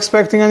Bichlal is not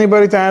expecting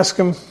anybody to ask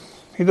him.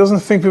 He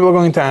doesn't think people are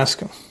going to ask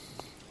him.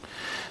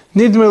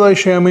 He thinks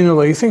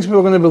people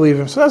are going to believe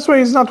him. So that's why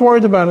he's not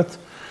worried about it.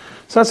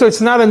 So that's why it's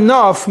not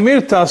enough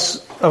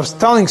mirtas of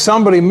telling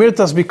somebody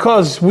mirtas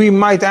because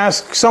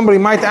somebody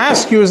might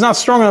ask you is not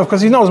strong enough,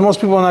 because he knows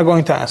most people are not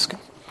going to ask him.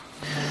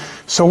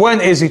 So when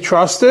is he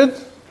trusted?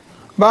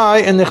 By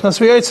and Nichnas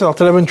v'Yotzer.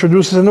 Alter Rebbe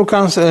introduces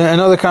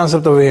another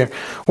concept over here.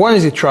 When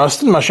is he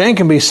trusted? Mashen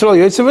can be Yisrael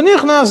Yotzer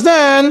v'Nichnas.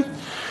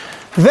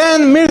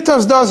 Then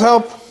mirtas does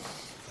help.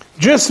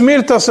 Just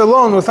mirtas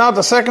alone, without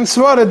a second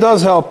svara,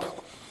 does help.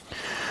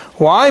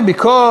 Why?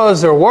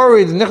 Because they're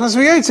worried. Nichnas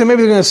v'Yotzer,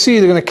 maybe they're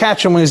going to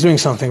catch him when he's doing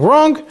something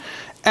wrong,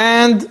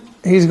 and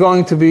he's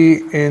going to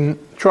be in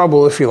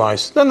trouble if he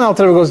lies. Then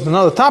Alter Rebbe goes to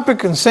another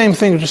topic, and same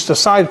thing, just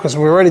aside, because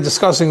we're already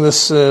discussing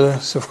this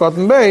Sifkat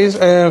and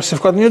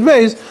Yud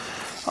Beis,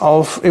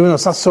 even though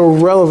it's not so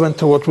relevant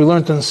to what we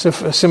learned in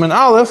Siman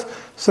Aleph,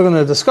 still going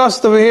to discuss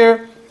it over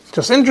here.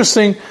 Just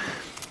interesting.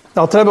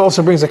 Alter Rebbe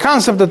also brings the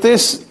concept that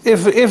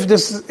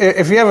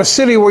if you have a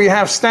city where you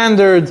have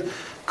standard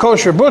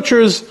kosher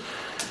butchers,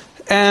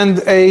 and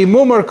a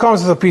mumar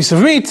comes with a piece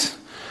of meat,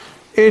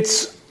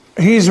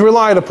 he's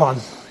relied upon.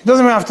 He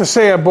doesn't even have to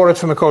say I bought it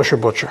from a kosher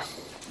butcher.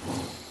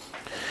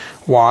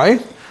 Why?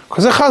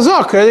 Because a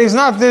chazak, there's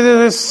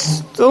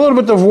a little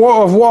bit of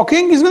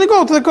walking, he's going to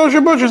go to the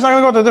kosher butcher, he's not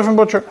going to go to a different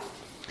butcher.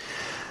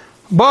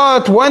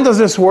 But when does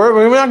this work?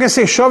 We're not going to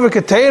say shavik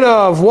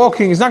atera of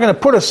walking, he's not going to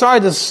put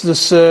aside this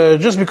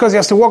just because he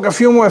has to walk a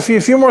few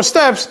more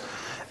steps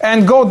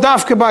and go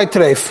dafke by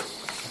treif.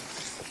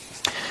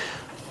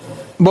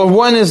 But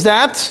when is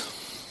that?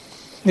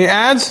 He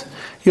adds,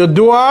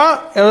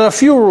 Yodua, a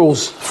few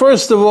rules.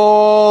 First of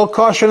all,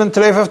 kosher and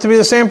treif have to be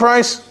the same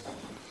price.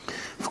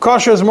 If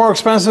kosher is more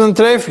expensive than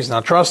treif, he's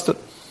not trusted.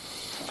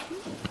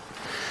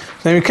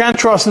 Then you can't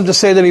trust him to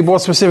say that he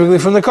bought specifically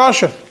from the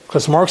kosher,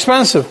 because it's more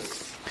expensive.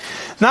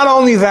 Not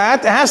only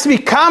that, it has to be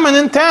common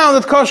in town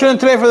that kosher and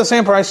treif are the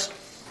same price,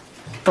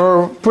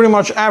 or pretty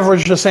much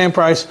average the same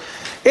price.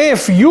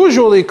 If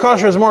usually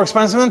kosher is more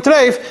expensive than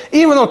treif,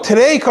 even though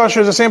today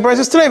kosher is the same price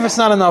as treif, it's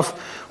not enough.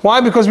 Why?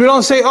 Because we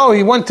don't say,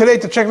 he went today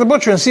to check the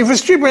butcher and see if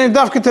it's cheaper, and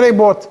dafka today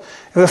bought.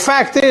 The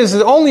fact is,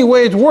 the only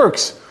way it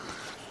works,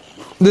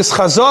 this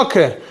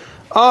chazakah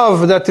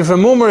of that if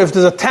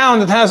there's a town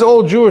that has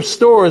old Jewish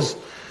stores,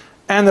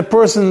 and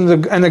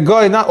the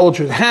guy, not old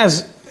Jewish,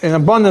 has an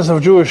abundance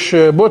of Jewish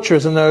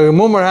butchers, and the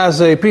mumar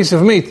has a piece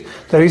of meat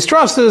that he's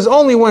trusted, is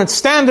only when it's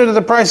standard that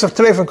the price of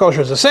treif and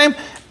kosher is the same,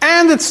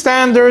 and it's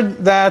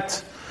standard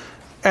that,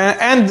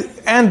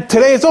 and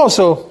today it's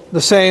also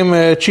the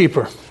same,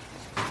 cheaper.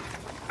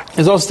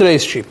 It's also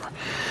today's cheaper.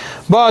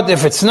 But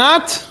if it's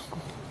not,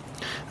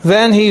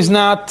 then he's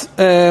not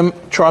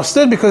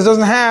trusted, because he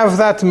doesn't have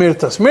that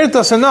mirtas.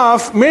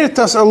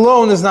 Mirtas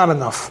alone is not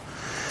enough.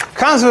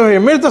 Concept here,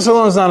 mirtas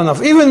alone is not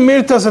enough. Even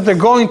mirtas that they're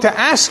going to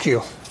ask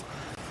you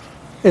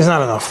is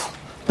not enough.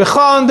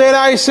 Bechal and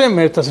deraisa,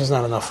 mirtas is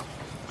not enough.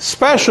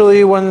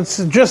 Especially when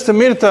it's just the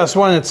mirtas,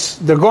 when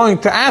they're going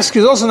to ask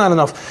you, is also not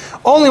enough.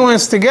 Only when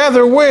it's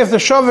together with the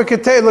shavik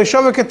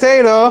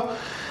atera,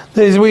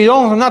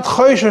 we're not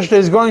choishesh that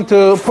is going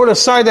to put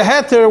aside the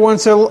heter when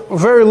it's a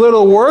very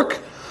little work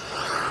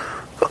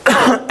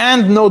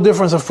and no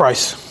difference of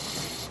price.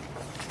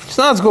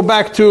 So now let's go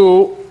back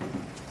to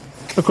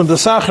the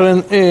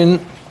Kundasachrin in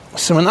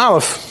Siman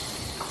Aleph.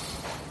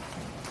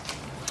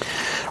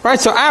 Right,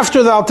 so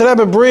after the Alter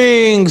Rebbe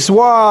brings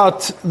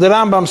what the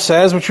Rambam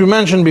says, which we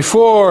mentioned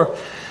before,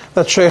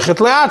 that sheichet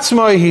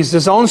le'atzmai, he's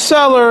his own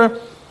seller,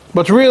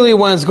 but really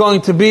when it's going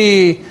to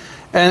be,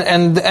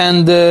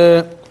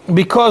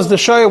 because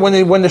when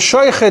the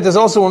sheichet is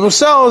also one who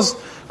sells,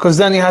 because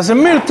then he has a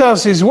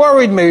mirtas, he's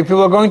worried, maybe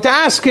people are going to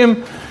ask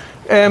him,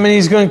 and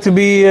he's going to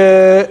be,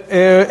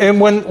 and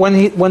when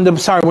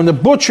the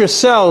butcher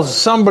sells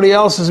somebody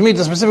else's meat,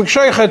 a specific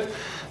sheichet,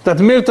 that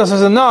mirtas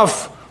is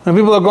enough, and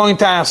people are going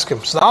to ask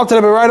him. So the Alter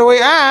Rebbe right away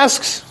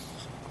asks,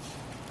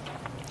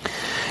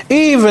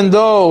 even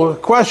though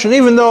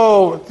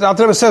the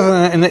Alter Rebbe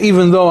says in an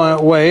even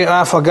though way,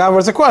 afagav,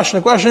 it's a question.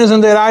 The question is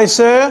in the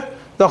Deraisa,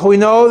 that we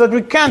know that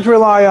we can't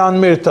rely on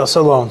mirtas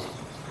alone.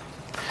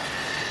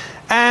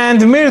 And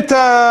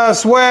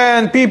mirtas,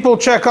 when people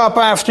check up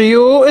after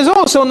you, is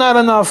also not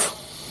enough.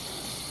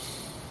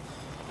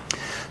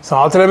 So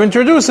Alter Rebbe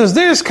introduces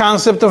this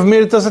concept of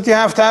mirtas, that you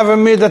have to have a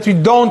mir, that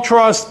you don't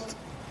trust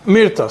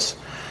mirtas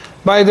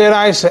by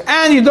deraisa,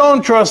 and you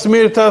don't trust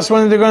mirtas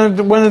when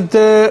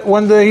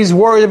he's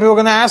worried that people are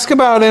going to ask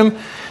about him,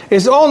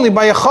 is only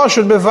by a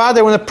chashud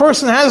bevade, when a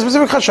person has a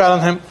specific chashad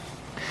on him.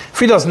 If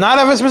he does not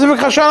have a specific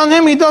chashad on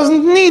him, he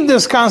doesn't need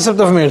this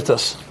concept of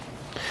mirtas.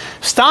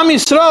 Stam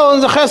Yisrael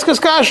and the cheskes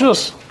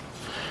kashrus.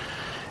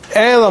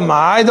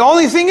 Elamai, the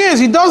only thing is,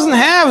 he doesn't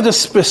have the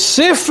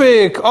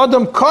specific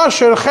adam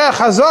kosher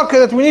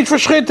chazaka that we need for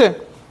shchita.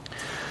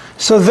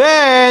 So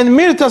then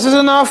mirtas is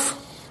enough.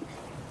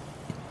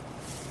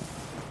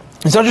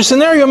 In such a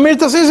scenario,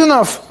 mirtas is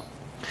enough,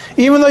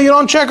 even though you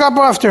don't check up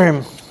after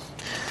him.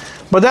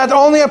 But that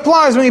only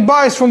applies when he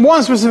buys from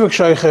one specific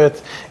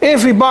sheichet.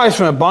 If he buys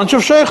from a bunch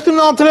of sheichetim,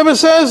 the Alter Rebbe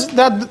says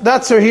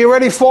that's he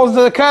already falls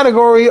into the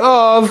category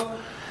of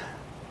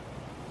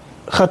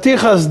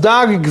chatichas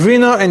dag,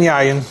 gvina, and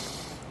yayin,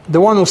 the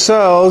one who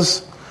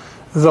sells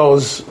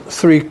those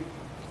three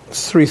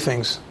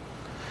things.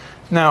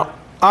 Now,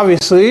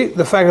 obviously,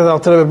 the fact that the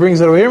Alter Rebbe brings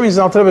it over here means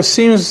the Alter Rebbe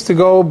seems to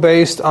go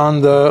based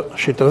on the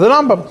shit of the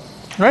Rambam,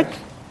 right?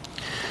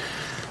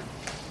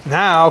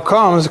 Now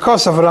comes the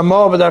Kosav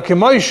Ramah B'Darkei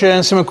Moshe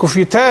and Siman Kuf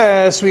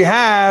Yutes. We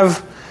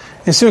have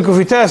in Siman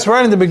Kuf Yutes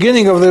right in the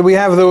beginning of we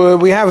have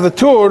the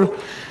Tur,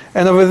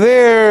 and over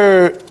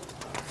there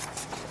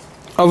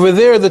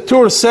the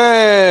Tur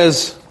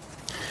says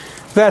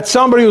that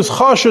somebody who's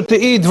chashut to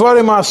eat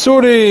dvarim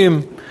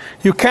asurim,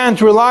 you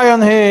can't rely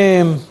on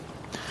him.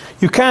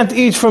 You can't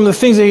eat from the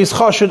things that he's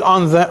chashut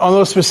on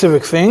those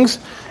specific things.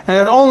 And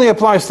it only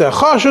applies to a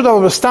chashut,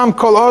 or b'stam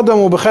kol adam,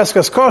 or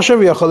b'cheskas kosher,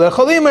 v'yachol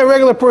echolim, a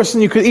regular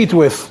person you could eat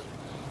with.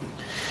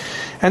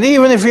 And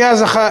even if he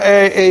has a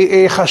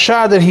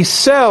chashad that he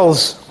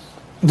sells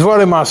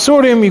dvarim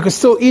asurim, you can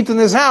still eat in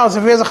his house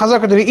if he has a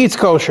chazakah that he eats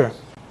kosher.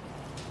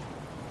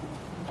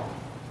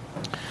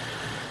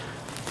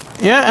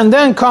 Yeah, and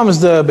then comes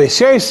the Beis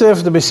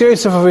Yosef. The Beis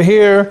Yosef over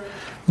here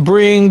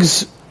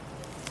brings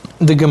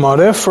the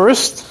Gemara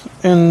first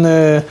in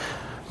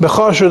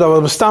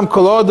Bechoshed Stam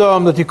Kol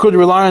Adam, that you could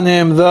rely on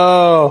him.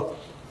 The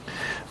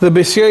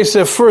Beis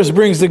Yosef first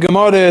brings the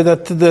Gemara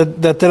that the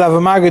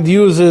Rav Magid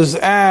uses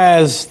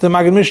as the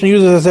Magid Mishnah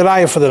uses as a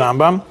raya for the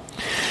Rambam.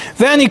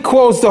 Then he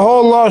quotes the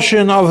whole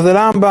lashon of the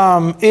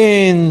Rambam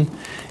in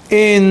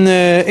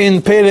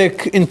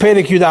Perek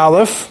Yud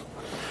Aleph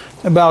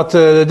about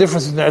the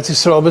difference in Eretz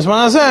Yisrael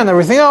B'zman Hazeh and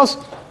everything else.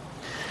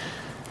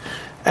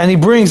 And he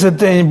brings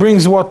it. And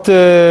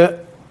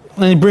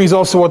he brings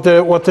also what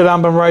the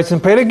Rambam writes in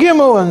Perek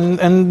Gimel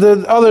and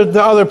the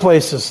other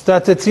places,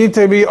 that it needs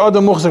to be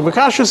Adam Mוחzek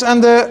Bekashus,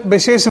 and the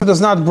Beis Yosef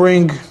does not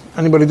bring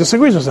anybody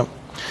disagrees with him.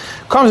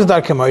 Comes the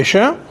Darkei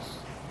Moshe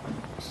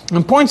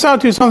and points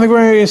out to you something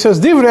where he says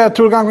Divrei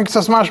Tur Gam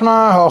K'tzas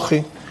Mashma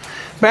Hochi.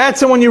 But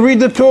when you read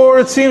the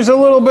Torah, it seems a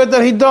little bit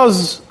that he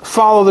does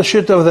follow the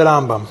shit of the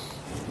Rambam.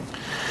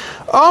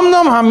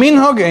 Omnam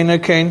haminhag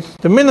einakein.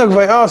 The minhag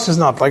by us is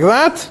not like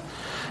that.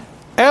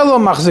 Elo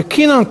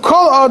machzekinan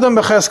kol adam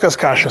becheskas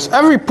kashus.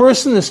 Every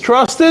person is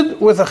trusted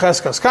with a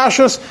cheskas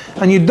kashus,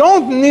 and you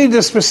don't need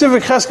the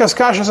specific cheskas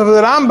kashus of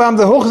the Rambam,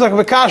 the huchzak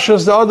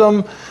bekashus, the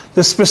adam,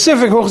 the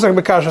specific huchzak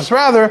bekashus.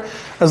 Rather,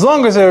 as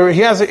long as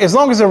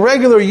a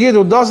regular yid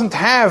who doesn't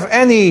have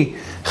any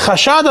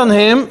chashad on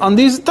him on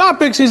these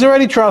topics, he's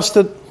already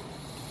trusted.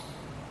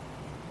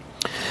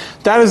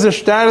 That is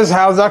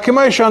how the Darkei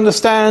Moshe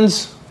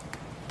understands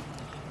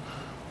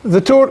the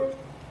Tur.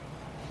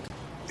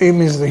 It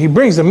means he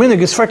brings the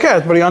minig is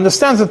faket, but he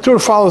understands the Tur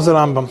follows the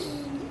Rambam.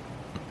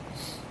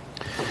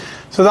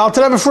 So the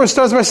Alter Rebbe first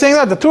starts by saying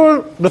that the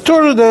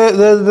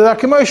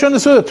Darkei Moshe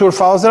understood the Tur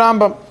follows the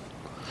Rambam.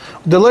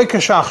 The Leike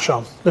Shach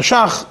Sham. The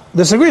Shach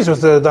disagrees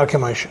with the Darkei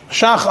Moshe.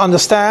 Shach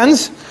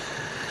understands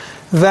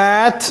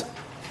that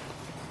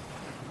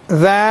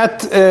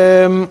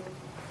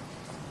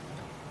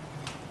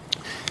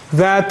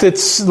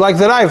it's like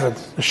the Ravid.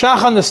 The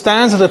Shach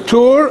understands that the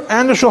Tur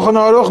and the Shulchan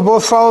Aruch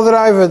both follow the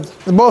Ravid.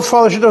 They both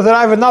follow the shit of the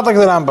Ravid, not like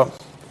the Rambam.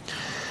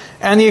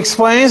 And he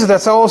explains that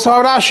that's also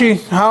how Rashi,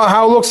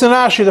 how it looks in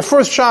Rashi. The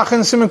first Shach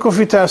in Siman Kuf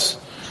Yutes.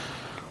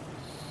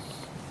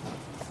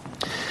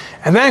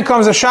 And then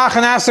comes the Shach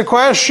and asks a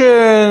question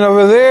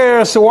over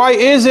there. So why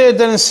is it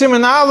that in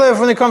Siman Aleph,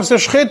 when it comes to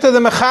Shchita, the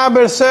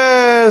Mechaber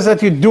says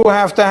that you do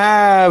have to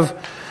have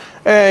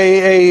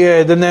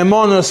the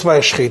Naamanus by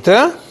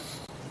Shchita?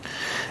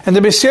 And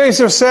the Beis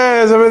Yosef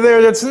says over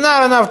there that it's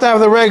not enough to have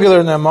the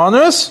regular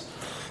Naamanus.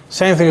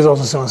 Same thing is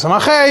also Siman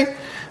Samachay.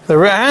 The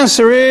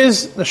answer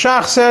is, the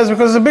Shach says,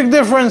 because there's a big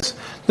difference.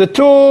 The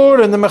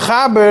Tur and the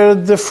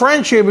Mechaber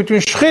differentiate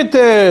between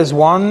Shchita is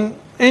one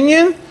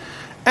inyan,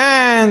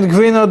 and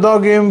Gvina,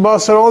 Dagim,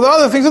 Basar, all the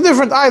other things are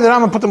different. Either I'm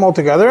going to put them all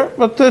together,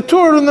 but the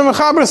Tur and the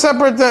Mechaber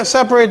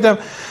separate them.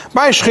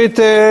 By Shchita,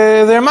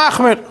 they're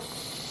Machmer.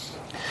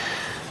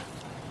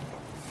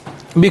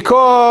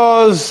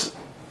 Because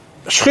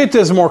Shchita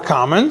is more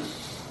common,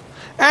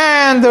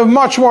 and there are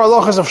much more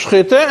halachas of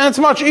Shchita, and it's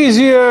much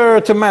easier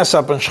to mess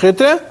up in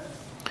Shchita.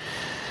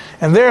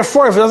 And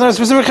therefore, if it doesn't have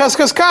specific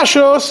cheskas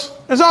kashos,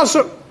 it's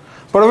also.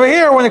 But over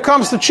here, when it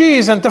comes to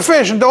cheese and to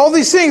fish and to all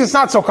these things, it's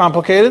not so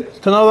complicated.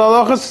 To know the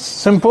halachas, it's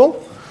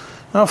simple.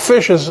 Now,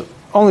 fish is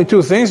only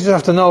two things. You just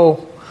have to know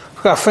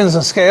you've got fins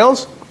and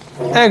scales.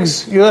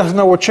 Eggs, you have to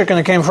know what chicken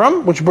it came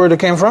from, which bird it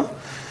came from.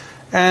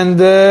 And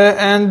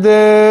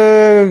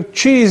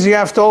cheese, you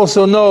have to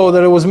also know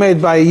that it was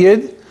made by a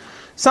yid.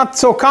 It's not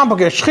so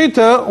complicated.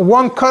 Shchita,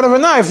 one cut of a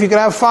knife, you can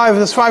have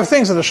there's five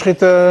things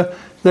that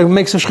that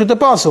makes a shchita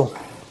possible.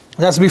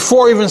 That's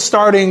before even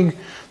starting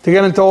to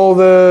get into all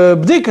the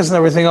bdikas and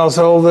everything else,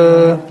 all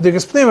the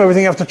bdikas pnim,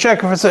 everything you have to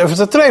check if it's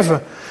a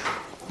treifa.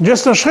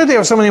 Just on shchita, you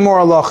have so many more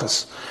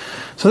halachas.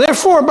 So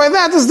therefore, by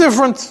that it's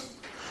different.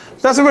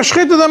 That's a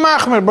b'shchita the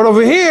machmer. But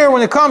over here,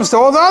 when it comes to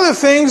all the other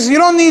things, you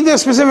don't need the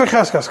specific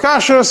cheskas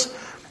kashrus.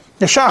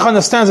 The Shach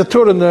understands the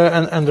Torah and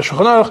the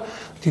Shulchan Aruch.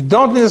 You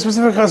don't need a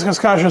specific cheskas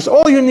kashrus.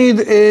 All you need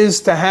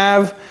is to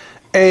have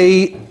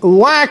a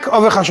lack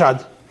of a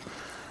chashad.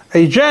 A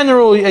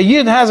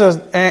yid has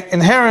an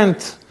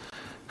inherent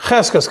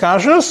cheskas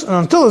kashrus, and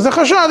until there's a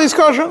chashad, he's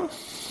kosher.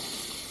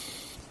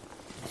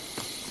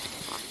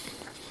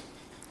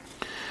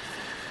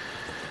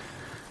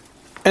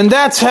 And he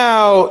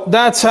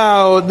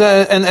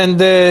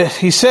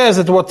says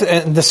that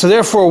that's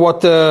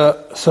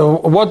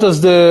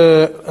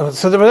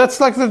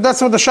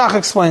what the Shach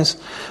explains.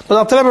 But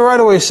Alter Rebbe right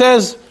away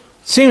says,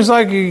 seems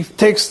like he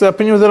takes the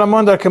opinion of the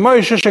Ramon that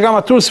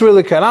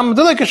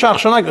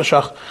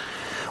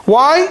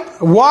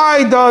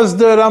Why does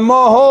the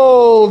Ramah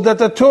hold that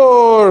the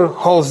Tur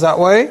holds that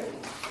way?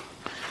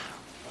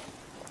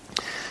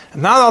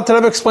 And now Alter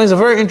Rebbe explains a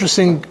very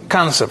interesting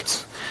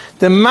concept.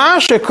 The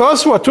Mashe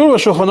Kosva Tur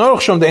v'Shulchan Aruch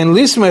Shom De'en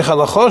Lismei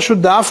Halacha Shu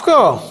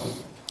Dafka.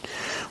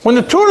 When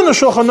the Tur and the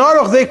Shulchan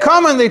Aruch, they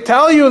come and they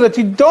tell you that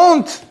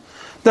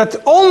that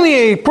only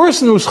a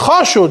person who's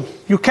chashud,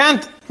 you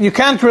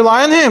can't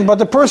rely on him, but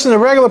the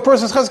regular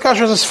person's chesed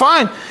kashrus is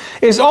fine,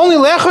 is only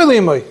lechol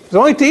limoi, is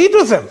only to eat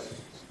with him.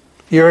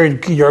 You're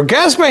a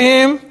guest by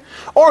him,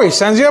 or he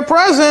sends you a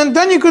present,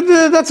 then you could,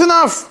 that's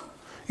enough.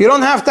 You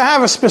don't have to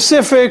have a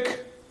specific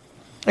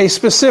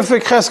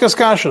chesed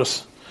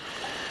kashrus.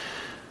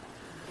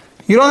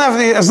 You don't have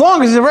to, as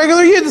long as he's a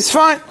regular yid, it's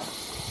fine.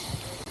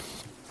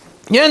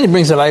 Yeah, and he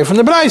brings a life from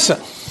the Braisa.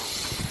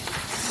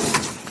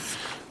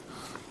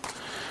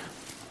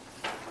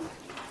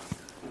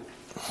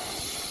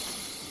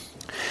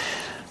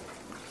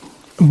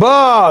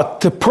 But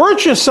to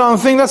purchase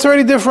something, that's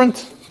already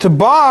different. To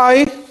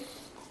buy,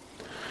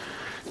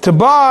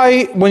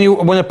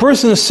 when a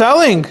person is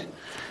selling,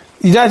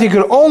 that you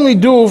could only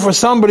do for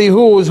somebody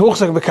who is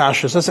mוחזק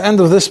בכשרות. That's the end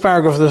of this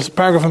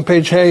paragraph on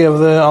page Hey of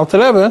the Alter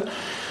Rebbe.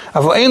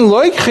 But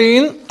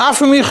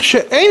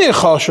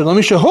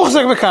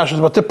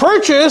to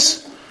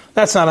purchase,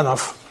 that's not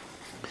enough.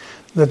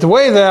 That the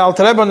way the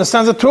Alter Rebbe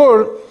understands the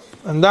Tur,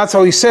 and that's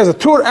how he says the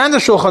Tur and the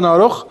Shulchan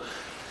Aruch,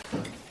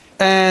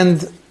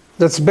 and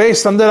that's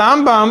based on the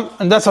Rambam,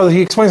 and that's how he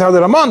explains how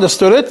the Rambam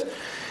understood it,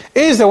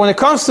 is that when it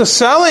comes to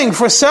selling,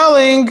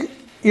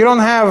 you don't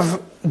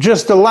have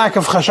just the lack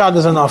of chashad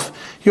is enough.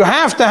 You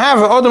have to have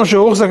an Adam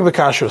shehuchzak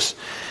b'kashrus.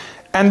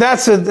 And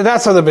that's how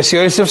the Beis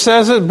Yosef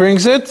says it,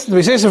 brings it. The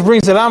Beis Yosef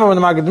brings the Rambam and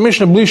the Maggid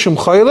Mishnah bli shum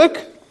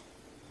choylek.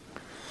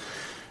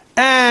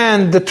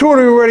 And the Tur,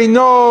 we already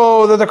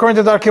know that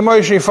according to Darkei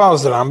Moshe, he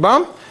follows the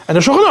Rambam. And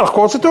the Shulchan Aruch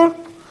quotes the Tur.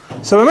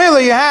 So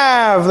B'meila you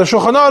have the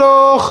Shulchan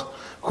Aruch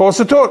quotes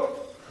the Tur.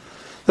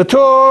 The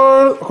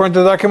Tur, according to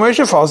Darkei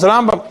Moshe, follows the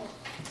Rambam.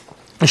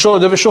 And the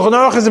Shulchan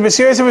Aruch is the Beis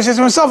Yosef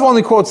himself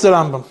only quotes the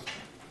Rambam.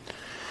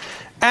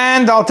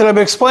 And Alter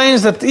Rebbe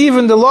explains that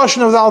even the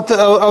lashon of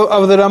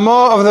the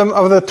Ramah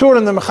of the Tur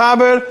and the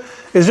Mechaber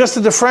is just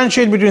to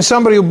differentiate between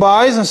somebody who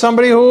buys and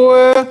somebody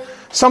who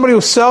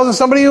sells and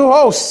somebody who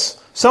hosts.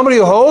 Somebody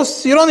who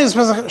hosts, you don't need a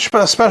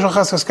special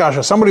cheskas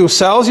kashrus. Somebody who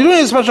sells, you don't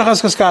need a special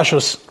cheskas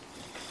kashrus.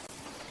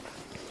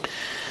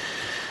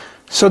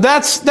 So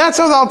that's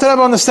how the Alter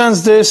Rebbe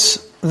understands this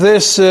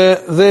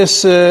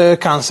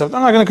concept.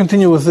 I'm not going to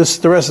continue with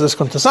the rest of this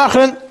Kuntas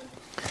Achron.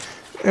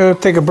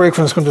 Take a break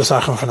from this Kuntas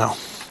Achron for now.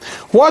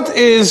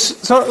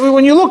 So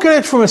when you look at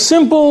it from a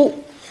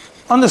simple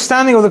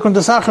understanding of the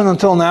Kuntas Achron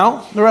until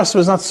now, the rest of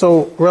it is not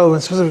so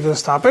relevant specific to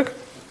this topic,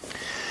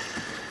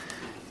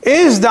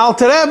 is the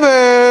Alter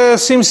Rebbe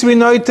seems to be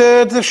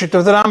noted the Shit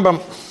of the Rambam.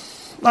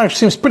 It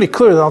seems pretty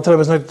clear that Alter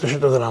Rebbe is noted the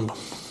Shit of the Rambam.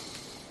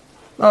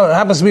 It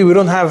happens to be we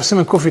don't have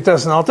Simon Kufi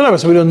test in Alter Rebbe,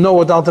 so we don't know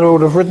what Alter Rebbe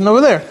would have written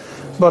over there.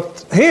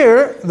 But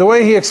here, the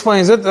way he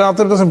explains it, the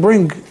Alter Rebbe doesn't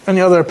bring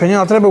any other opinion.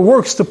 Alter Rebbe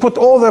works to put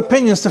all the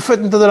opinions to fit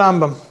into the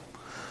Rambam.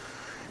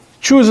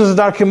 Chooses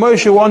the Darkei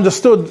Moshe who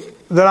understood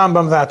the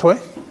Rambam that way.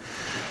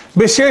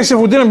 Beis Yosef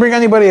who didn't bring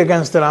anybody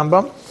against the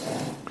Rambam.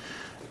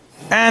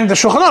 And the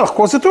Shulchan Aruch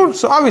quotes the Tur.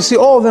 So obviously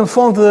all of them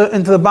fall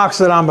into the box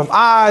of the Rambam.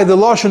 The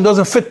lashon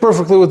doesn't fit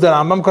perfectly with the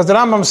Rambam because the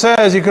Rambam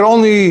says it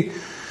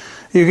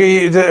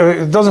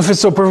doesn't fit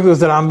so perfectly with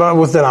the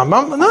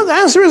Rambam. No, the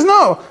answer is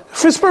no. It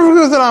fits perfectly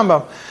with the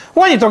Rambam.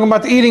 When you're talking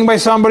about eating by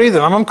somebody, the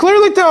Rambam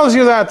clearly tells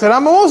you that. The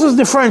Rambam also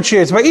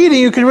differentiates. By eating,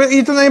 you can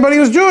eat on anybody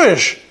who's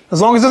Jewish, as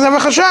long as it doesn't have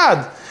a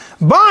chashad.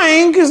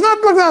 Buying is not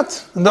like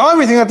that. And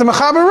everything that the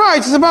Mechaber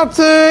writes is about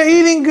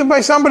eating by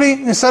somebody,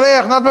 in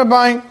Sareach, not by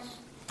buying.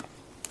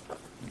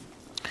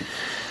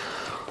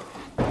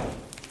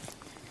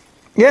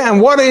 Yeah,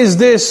 and what is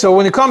this? So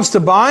when it comes to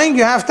buying,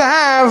 you have to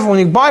have, when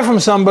you buy from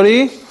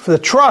somebody, for the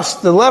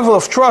trust, the level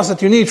of trust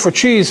that you need for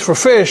cheese, for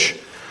fish,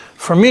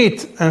 for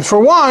meat, and for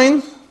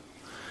wine,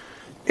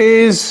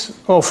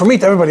 for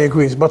meat everybody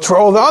agrees, but for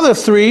all the other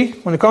three,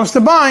 when it comes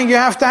to buying, you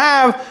have to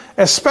have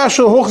a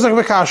special mוחזק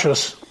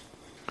בכשרות.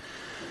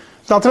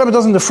 The Alter Rebbe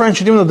doesn't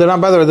differentiate, even though the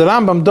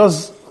Rambam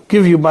does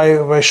give you by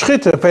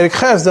Shchita, Perek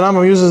Ches, the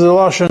Rambam uses the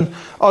Lashon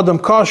Adam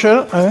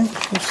Kosher. I think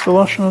that's the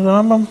Lashon of the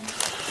Rambam.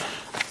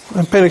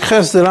 In Perek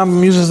Ches, the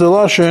Rambam uses the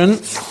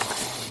Lashon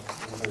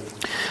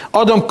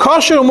Adam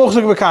Kosher or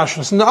Mוחזק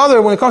בכשרות. And the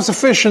other, when it comes to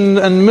fish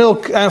and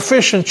milk, and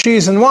fish and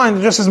cheese and wine,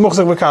 it just says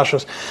Mוחזק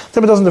בכשרות.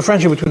 The Rebbe doesn't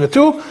differentiate between the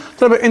two.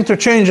 The Rebbe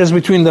interchanges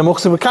between the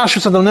Mוחזק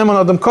בכשרות and the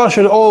Neman Adam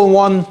Kosher, all in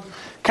one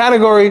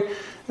category.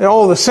 They're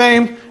all the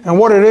same. And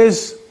what it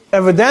is,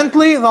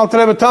 evidently, the Alter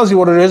Rebbe tells you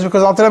what it is,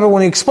 because Alter Rebbe,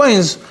 when he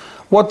explains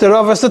what the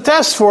Rav has to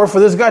test for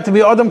this guy to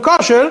be Adam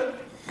Kosher,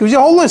 gives you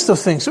a whole list of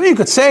things. So you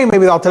could say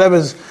maybe the Alter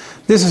Rebbe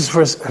this is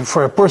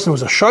for a person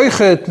who's a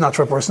shoichet, not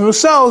for a person who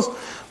sells,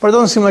 but it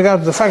doesn't seem like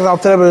that. The fact that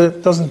Alter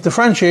Rebbe doesn't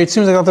differentiate, it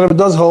seems like Alter Rebbe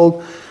does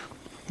hold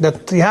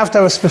that you have to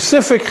have a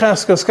specific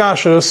cheskas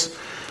kashrus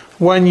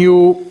when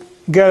you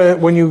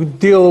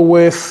deal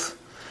with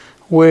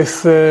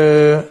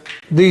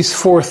these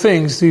four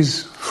things,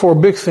 these four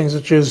big things,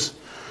 which is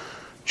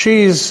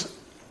cheese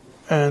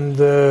and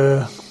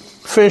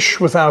fish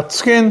without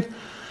skin,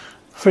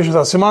 fish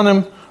without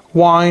simanim,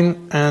 wine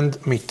and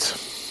meat.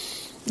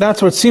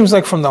 That's what it seems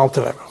like from the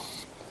Alter Rebbe.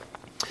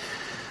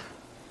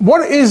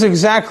 What is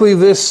exactly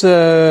this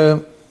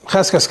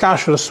cheskas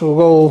kashrus? We'll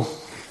go,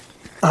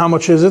 how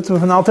much is it?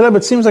 With an Alter Rebbe,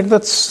 it seems like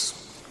it's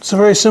a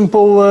very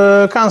simple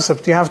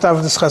concept. You have to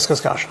have this cheskas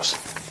kashrus.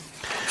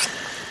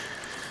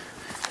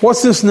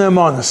 What's this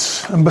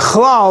ne'emanis? And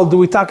bechlal, do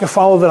we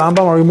follow the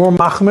Rambam? Are we more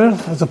machmir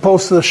as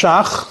opposed to the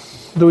shach?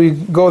 Do we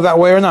go that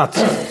way or not?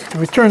 If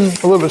we turn a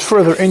little bit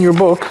further in your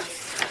book,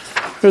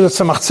 here's a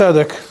Tzemach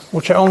Tzedek,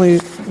 which I only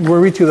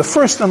will read to you the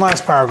first and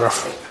last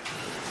paragraph.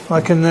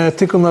 Like in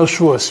Tikkun Leil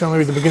Shavuos, you only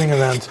read the beginning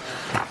and the end.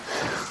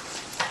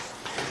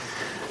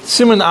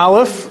 Siman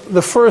Aleph,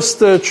 the first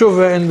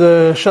tshuva in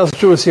the Shas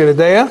Tshuva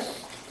Yeridea.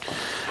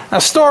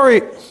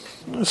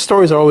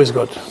 Stories are always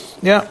good.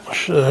 Yeah,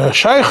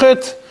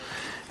 Shaychet,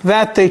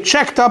 that they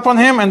checked up on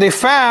him and they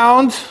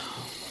found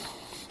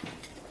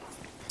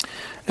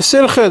a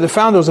sirche, they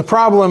found there was a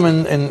problem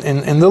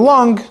in the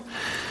lung.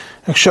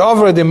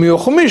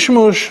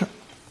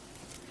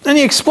 And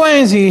he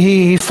explains,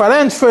 he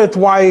farenfet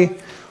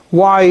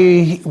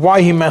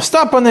why he messed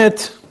up on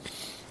it.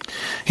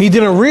 He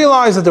didn't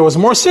realize that there was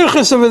more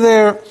sirches over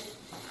there.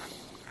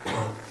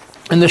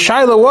 And the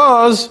shaila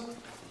was,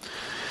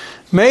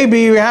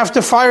 maybe we have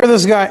to fire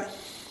this guy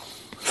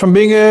from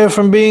being a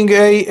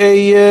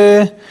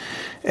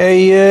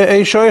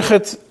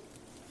shoichet.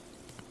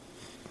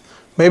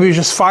 Maybe you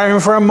just fire him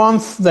for a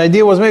month. The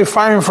idea was maybe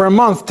fire him for a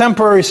month,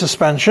 temporary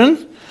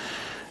suspension.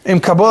 Im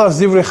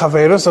Kabbalas Divrei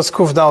Chaveros, that's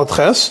Kuf Dalet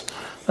Ches,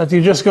 that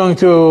you're just going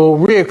to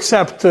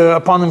reaccept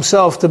upon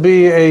himself to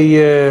be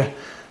a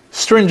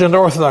stringent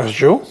Orthodox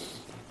Jew.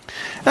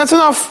 That's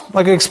enough.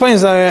 Like it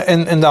explains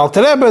in the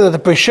Alter Rebbe, that the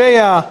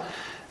Pesheya,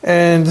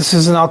 and this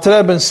is an Alter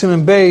Rebbe in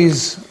Siman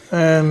Beis,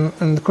 and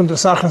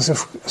Kuntres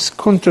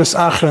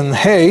Achen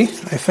Hey,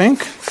 I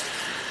think.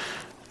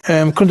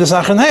 Kuntres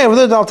Achen Hey, over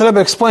there the Alter Rebbe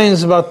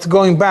explains about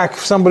going back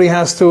if somebody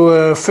has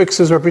to fix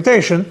his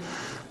reputation.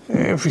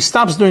 If he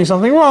stops doing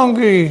something wrong,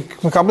 he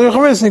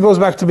goes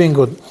back to being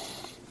good.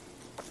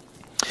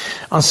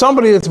 On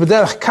somebody that's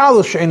b'derech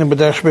kalush ain't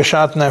b'derech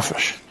b'shat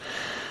nefesh.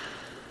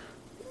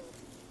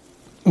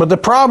 But the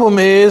problem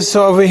is,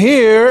 so over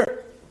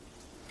here,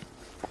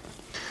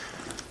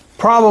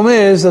 problem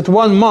is that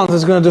 1 month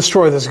is going to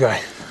destroy this guy.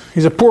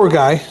 He's a poor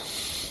guy,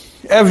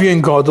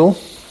 Evyin Godel,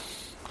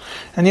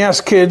 and he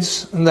has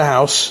kids in the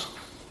house.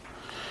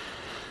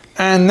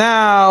 And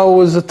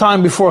now is the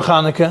time before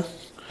Chanukah.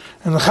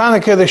 And the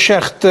Chanukah, they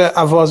shecht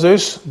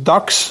avazos,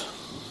 ducks.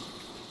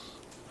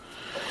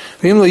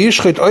 Maybe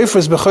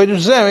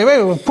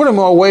we'll put him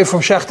away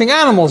from shechting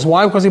animals.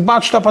 Why? Because he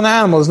botched up on the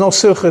animals. No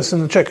silchis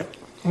in the chicken.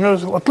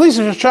 At least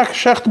he should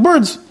shecht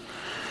birds.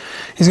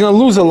 He's going to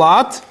lose a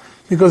lot,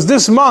 because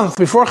this month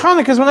before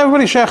Chanukah is when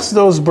everybody shechts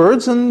those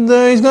birds, and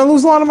he's going to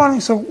lose a lot of money.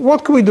 So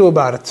what can we do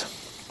about it?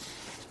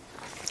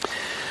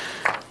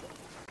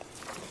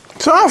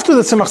 So after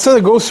the Tzemach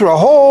Tzedek goes through a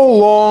whole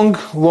long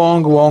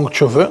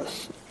tshuva,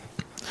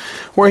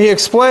 where he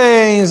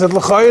explains that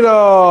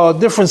l'chayra,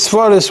 different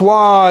svaris,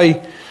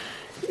 why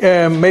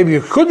maybe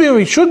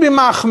we should be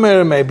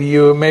machmer,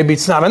 maybe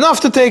it's not enough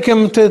to take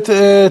him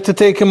to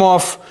take him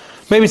off,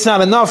 maybe it's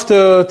not enough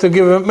to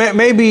give him,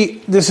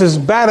 maybe this is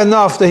bad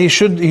enough that he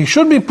should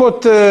be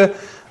put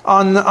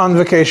on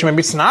vacation,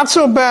 maybe it's not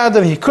so bad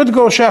that he could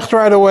go shecht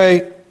right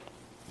away.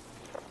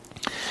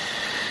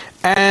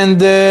 And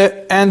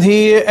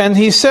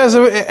he says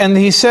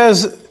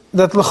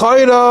that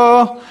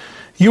l'chayra,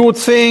 you would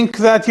think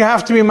that you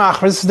have to be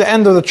machmer. This is the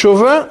end of the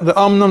tshuva, the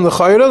amnam, the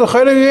chayra. The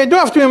chayra, you do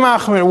have to be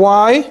machmer.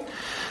 Why?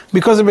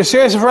 Because the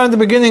B'Seir Sefer at the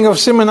beginning of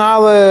Siman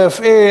Aleph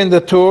in the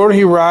Tur,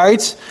 he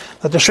writes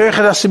that the sheikh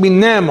has to be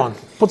ne'eman.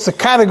 Puts the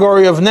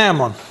category of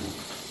ne'eman.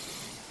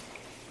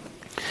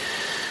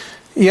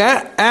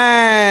 Yeah,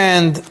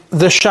 and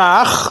the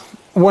shach,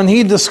 when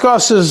he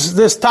discusses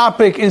this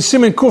topic in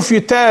Siman Kuf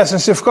Yutes and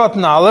Sifkot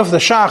Aleph, the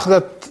shach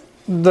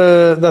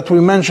that we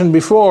mentioned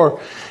before,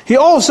 he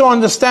also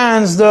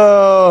understands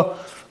the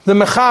the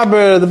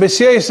Mechaber, the Beis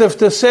Yosef,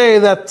 to say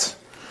that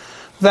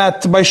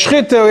by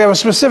Shchita we have a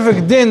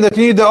specific din that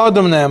you need the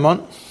Adam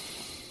Ne'eman.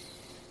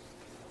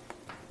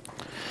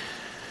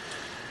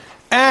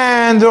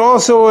 And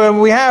also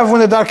we have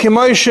when the Darkei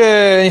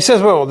Moshe, he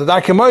says, well, the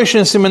Darkei Moshe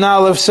in Siman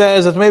Aleph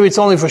says that maybe it's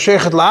only for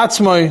Sheichet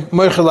La'atzmoi,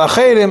 Moichel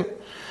La'acherim,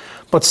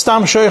 but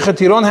Stam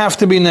Sheichet, you don't have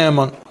to be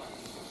Ne'eman.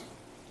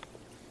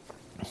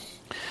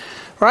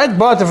 Right?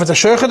 But if it's a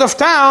Sheichet of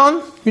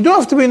town, you do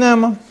have to be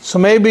Ne'eman. So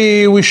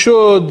maybe we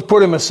should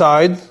put him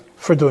aside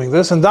for doing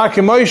this. And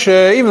Darkei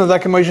Moshe, even though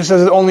Darkei Moshe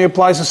says it only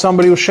applies to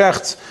somebody who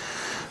shechts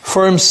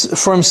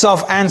for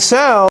himself and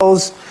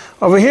sells,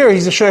 over here,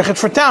 he's a sheichet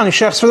for town. He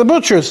shechts for the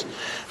butchers.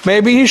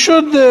 Maybe he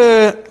should.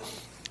 Therefore,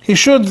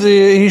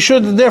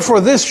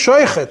 this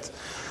sheichet,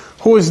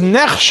 who is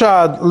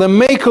nechshad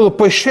lemekel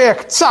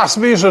poshek tzas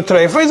b'yisur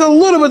treifa, he's a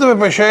little bit of a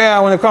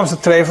posheya when it comes to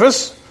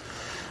treifas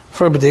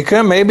for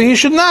bedika. Maybe he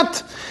should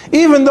not,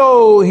 even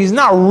though he's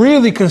not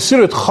really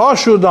considered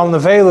chashud al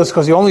nevelis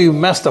because he only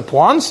messed up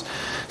once.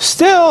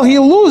 Still, he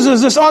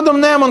loses this Adam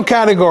Ne'eman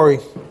category.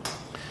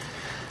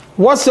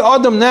 What's the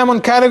Adam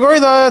Ne'eman category?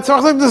 The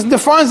Tzemach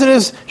defines it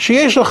as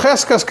sheyesh lo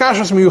cheskas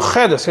kashas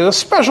miyuchedes. He has a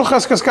special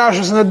cheskas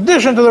kashas in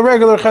addition to the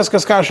regular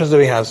cheskas kashas that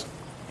he has.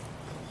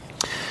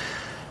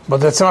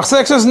 But the Tzemach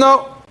says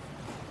no.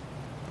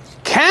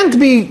 Can't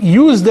be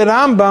used the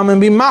Rambam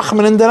and be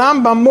machman in the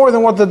Rambam more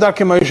than what the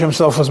Darkei Moshe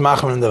himself was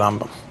machman in the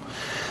Rambam.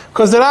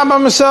 Because the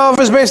Rambam himself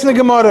is based in the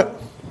Gemara.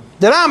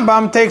 The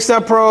Rambam takes the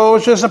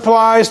approach that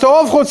applies to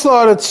all of Chutz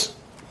La'aretz.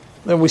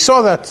 We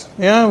saw that.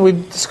 Yeah, we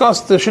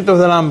discussed the shit of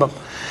the Rambam.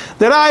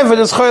 The Raivad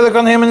is choylek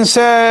on him and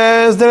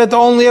says that it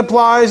only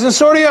applies in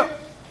Surya,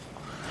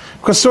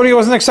 because Surya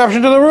was an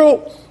exception to the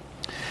rule.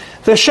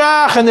 The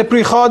Shach and the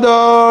Pri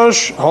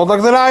Chodosh hold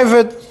like the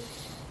Raivad.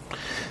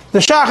 The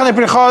Shach and the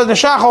Pri Chodosh, the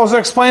Shach also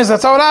explains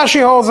that's how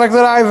Rashi holds like the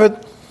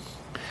Raivad.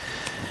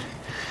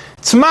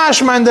 It's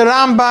mashma in the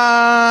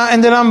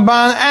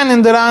Ramban and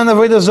in the Ran of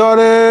Avodah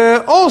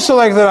Zorah also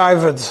like the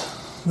Raivad.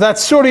 That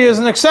Surya is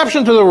an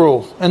exception to the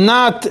rule and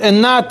not a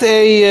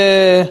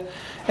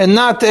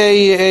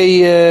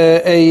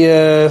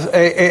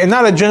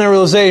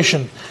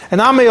generalization.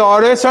 And Amei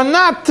Aretz are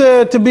not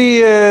to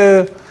be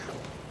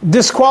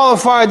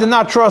disqualified and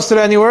not trusted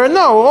anywhere.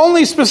 No,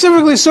 only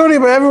specifically Surya,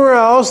 but everywhere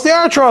else they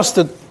are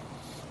trusted.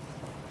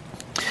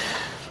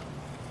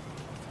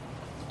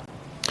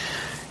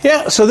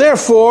 Yeah, so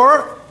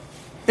therefore,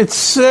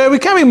 it's we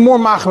can't be more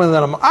machman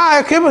than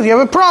Ramah. Okay, but you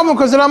have a problem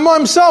because the Ramah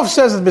himself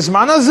says that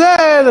Bisman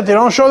Hazeh, that they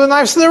don't show the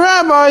knives to the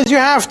rabbis. You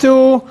have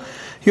to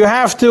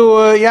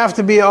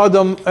be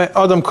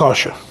Adam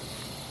kosher.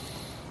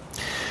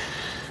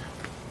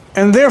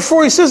 And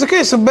therefore he says,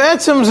 okay, so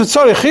Be'etzem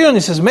Zetzorich, he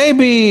says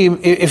maybe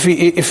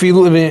if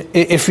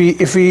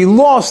he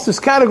lost this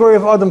category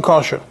of Adam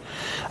kosher.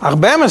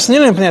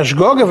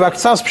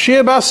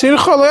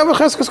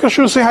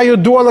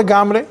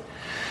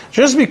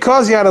 Just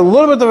because he had a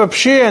little bit of a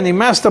pshia and he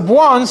messed up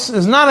once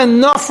is not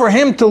enough for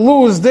him to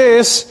lose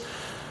this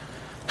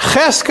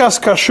cheskas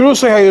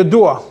kashrus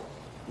hayodua,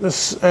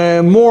 this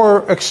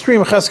more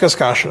extreme cheskas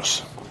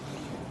kashrus.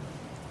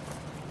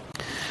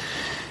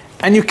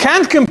 And you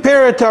can't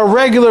compare it to a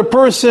regular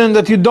person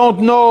that you don't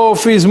know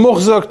if he's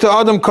mוחזק to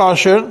Adam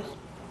kosher.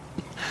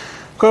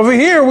 Because over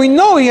here we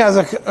know he had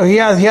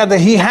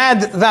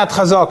that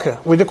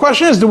chazakah. The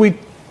question is, do we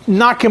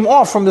knock him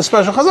off from the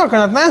special chazakah?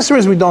 And the answer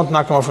is we don't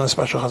knock him off from the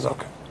special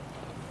chazakah.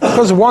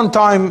 Because one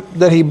time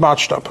that he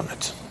botched up on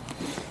it.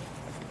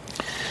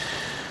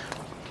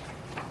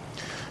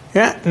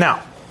 Yeah,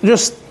 now,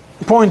 just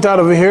point out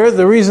over here,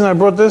 the reason I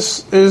brought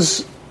this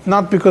is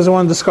not because I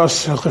want to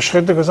discuss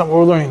Cheshchita, because that's what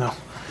we're learning now.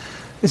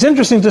 It's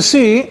interesting to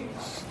see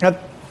that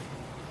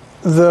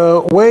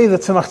the way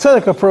that Tzemach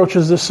Tzedek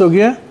approaches the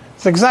sugya,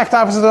 it's the exact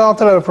opposite of the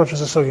Alter Rebbe approaches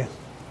the sugya.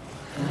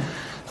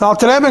 The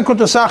Alter Rebbe and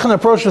Kuntei Sachin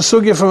approach the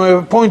sugya from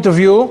a point of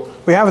view.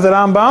 We have the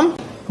Rambam.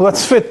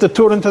 Let's fit the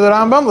Tur into the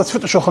Rambam. Let's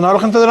fit the Shulchan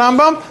Aruch into the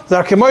Rambam. The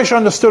Darkei Moshe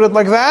understood it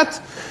like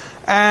that,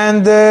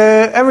 and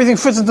everything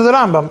fits into the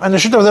Rambam. And the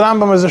shita of the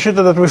Rambam is the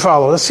shita that we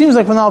follow. It seems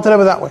like when the Alter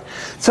Rebbe that way.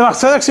 Tzemach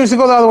Tzedek seems to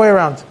go the other way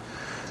around.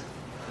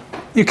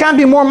 You can't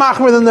be more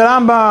machmir than the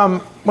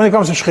Rambam when it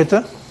comes to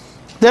shchita.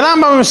 The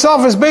Rambam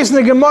himself is based in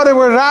the Gemara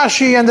where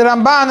Rashi and the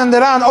Ramban and the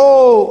Ran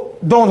all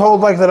don't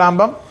hold like the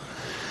Rambam.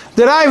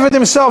 The Raivad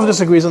himself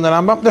disagrees on the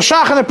Rambam. The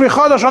Shach and the Pri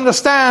Chodosh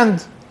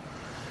understand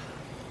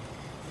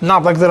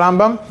not like the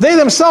Rambam. They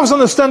themselves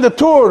understand the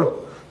Tur,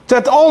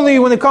 that only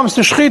when it comes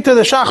to Shchita,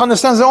 the Shach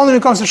understands that only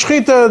when it comes to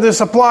Shchita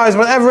this applies,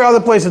 but every other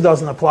place it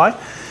doesn't apply.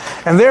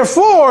 And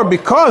therefore,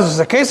 because it's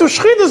a case of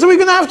Shchita, so we're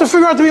going to have to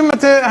figure out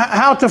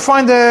how to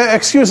find the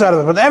excuse out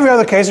of it. But every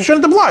other case it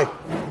shouldn't apply.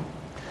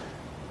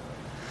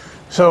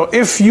 So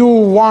if you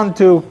want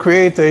to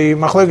create a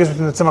machlokes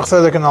between the Tzemach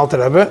Tzedek and the Alter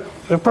Rebbe,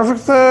 a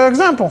perfect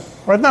example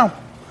right now.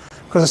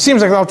 Because it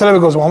seems like the Alter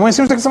Rebbe goes one way, it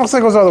seems like the Tzemach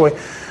Tzedek goes the other way.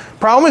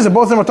 Problem is that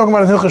both of them are talking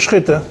about Hilchos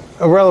Shchita,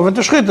 relevant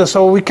to Shchita,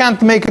 so we can't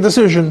make a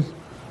decision.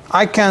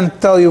 I can't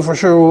tell you for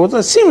sure.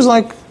 It seems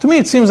like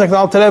the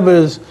Alter Rebbe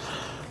is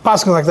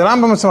paskins like the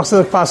Rambam, and Tzemach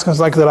Tzedek paskins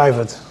like the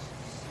Raivad.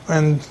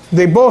 And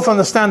they both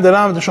understand the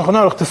Ram and the Shulchan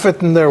Aruch to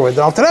fit in their way.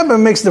 The Alter Rebbe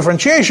makes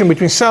differentiation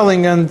between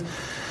selling and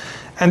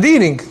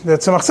eating. The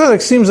Tzemach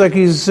Tzedek seems like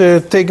he's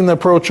taking the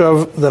approach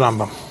of the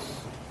Rambam.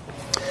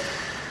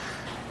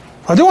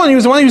 I want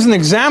to use an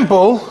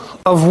example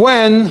of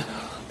when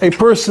a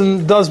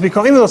person does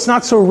become, even though it's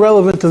not so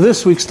relevant to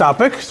this week's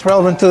topic, it's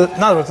relevant to,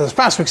 not to this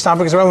past week's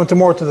topic, it's relevant to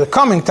more to the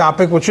coming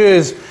topic, which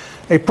is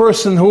a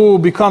person who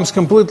becomes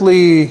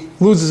completely,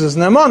 loses his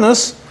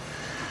naamanus.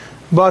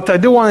 But I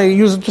do want to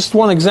use just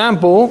one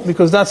example,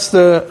 because that's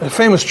the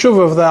famous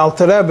tshuva of the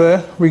Alter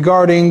Rebbe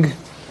regarding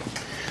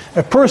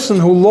a person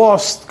who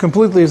lost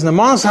completely his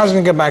naamanus. How's he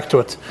going to get back to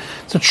it?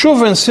 It's a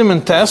tshuva in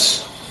Siman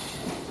Tes.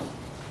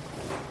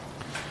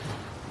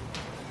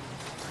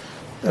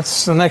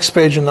 That's the next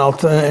page in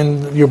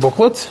your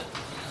booklet.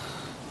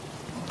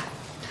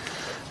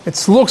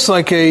 It looks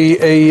like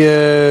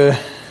a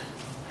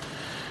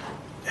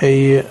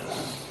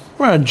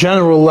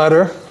general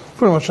letter,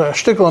 pretty much a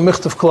shtickle and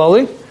michtav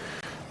klali,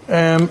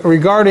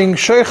 regarding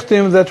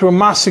sheichtim that were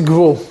masig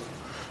gvul.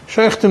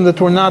 Sheichtim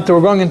that were not, they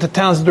were going into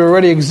towns that were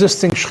already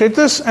existing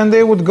shchitas, and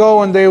they would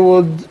go and they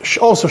would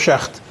also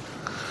shecht.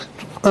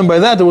 And by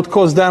that, it would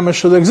cause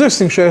damage to the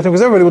existing sheichtim,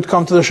 because everybody would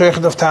come to the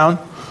sheichet of town,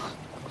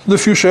 the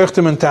few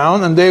sheichtim in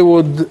town, and they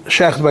would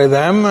shecht by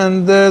them,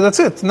 and that's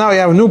it. Now you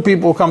have new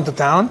people come to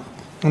town,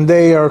 and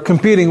they are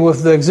competing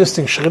with the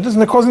existing sheichtas, and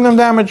they're causing them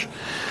damage.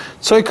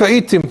 Tzoika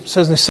itim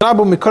says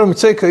nisrabu mikorim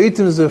tzoika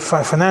itim is a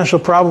financial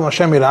problem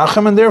Hashem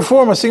yirachem, and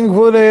therefore masing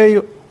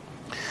gvul.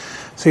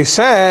 So he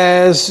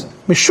says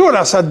mishur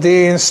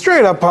asadin,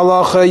 straight up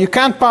halacha, you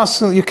can't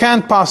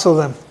passel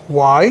them.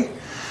 Why?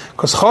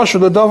 Because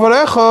chashud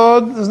davar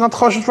echad is not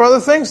chashud for other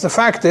things. The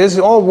fact is,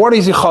 what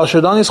is he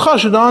chashud on? He's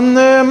chashud on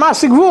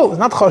masig gvul. It's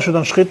not chashud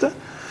on shchita.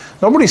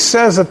 Nobody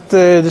says that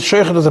the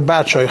sheichet is a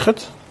bad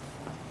sheichet.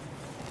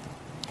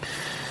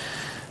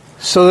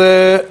 So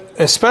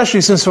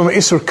especially since from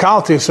Isur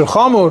Kal to Isur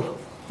Chamur,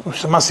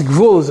 masig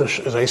gvul is a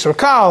Isur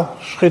Kal,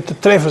 shchita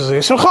treif is a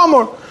Isur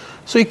Chamur.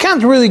 So you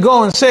can't really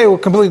go and say we'll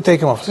completely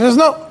take him off. He says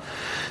no.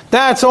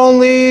 That's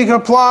only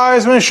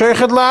applies when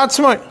sheichet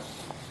la'atzmai.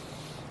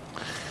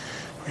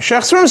 He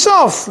shechs for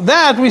himself.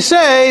 That we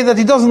say that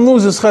he doesn't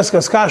lose his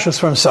cheskas kashus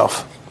for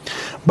himself.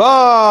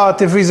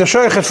 But if he's a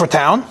sheichet for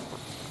town,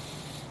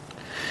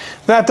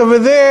 that over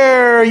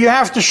there you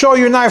have to show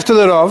your knife to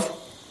the Rav.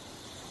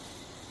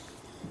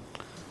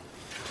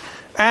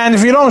 And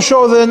if you don't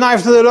show the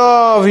knife to the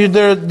Rav,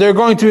 they're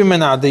going to be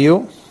menad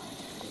you.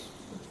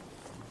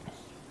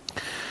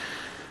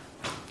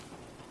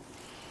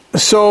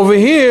 So over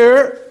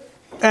here,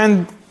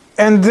 and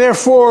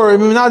therefore,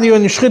 menad you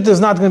and your shchita is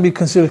not going to be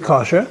considered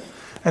kosher.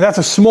 And that's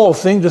a small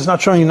thing, just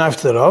not showing your knife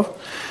to the Rav.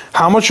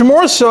 How much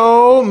more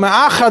so,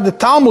 me'achad the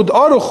Talmud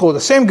Aruchu, the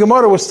same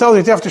Gemara which tells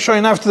you have to show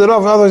your knife to the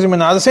Rav, otherwise you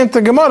menad. The same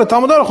Gemara,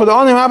 Talmud Aruchu, the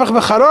onim habach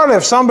becharor,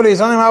 if somebody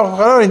is onim habach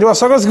becharor, and do a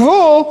sagas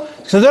gvul,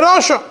 it's the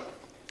Rasha.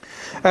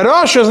 A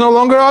Rasha is no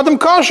longer Adam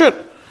kosher.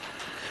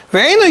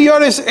 Ve'ena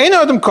yoris, ain't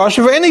Adam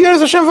kosher, ve'ena yoris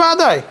Hashem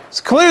v'adai.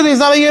 It's clearly he's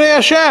not a Yirei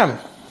Hashem.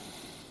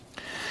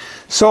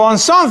 So on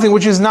something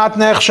which is not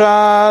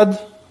nechshad,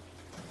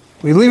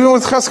 we leave him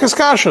with cheskas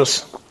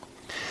kashus.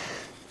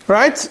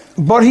 Right?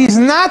 But he's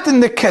not in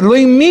the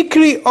Loi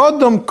mikri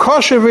odom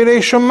kosher v'rei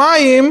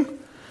shamayim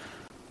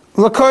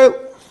l'koil.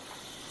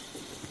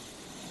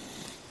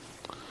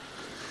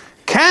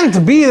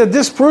 Can't be that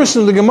this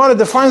person, the Gemara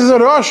defines as a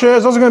Rasha,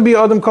 is also going to be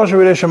odom kosher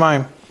v'rei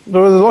shamayim. The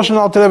Lashon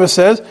Alter Rebbe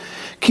says,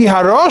 ki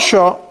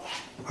harasha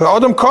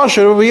v'odom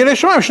kosher v'rei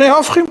shamayim shnei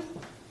hafchim.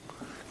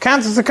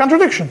 Can't, it's a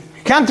contradiction.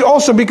 You can't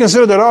also be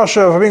considered a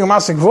Rasha for being a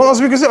masik gvul,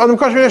 also be considered odom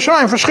kosher v'rei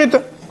shamayim for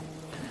shchita.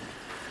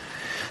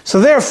 So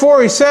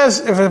therefore, he says,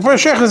 if a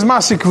sheikh is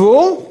masik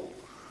gvul,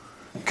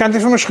 can't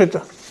take from a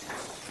shchita.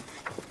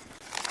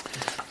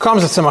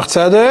 Comes at Tzemach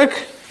Tzedek,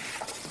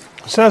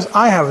 says,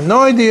 I have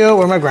no idea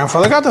where my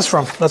grandfather got this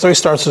from. That's how he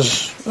starts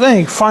his, then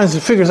he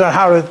figures out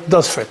how it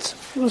does fit.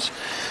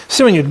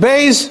 Siman Yud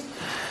Beis.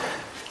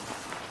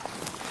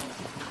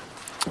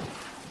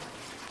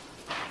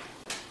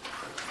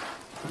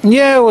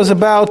 Yeah, it was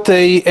about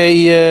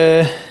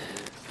a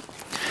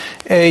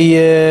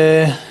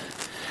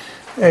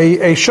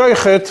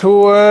sheichet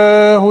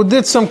who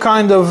did some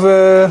kind of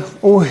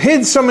who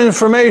hid some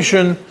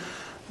information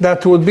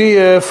that would be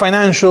a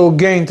financial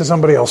gain to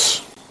somebody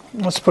else.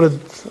 Let's put it.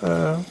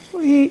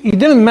 He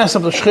didn't mess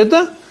up the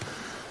shchita,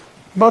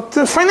 but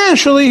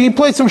financially he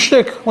played some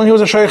shtick when he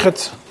was a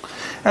sheichet,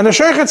 and the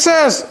sheichet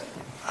says,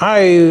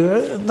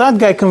 that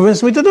guy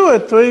convinced me to do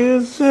it.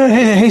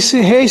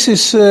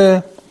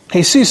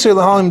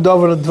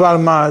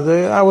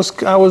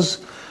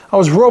 I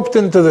was roped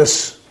into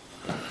this.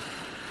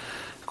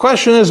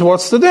 Question is,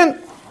 what's the din?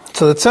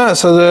 So the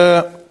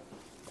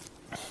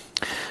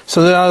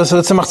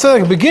Tzemach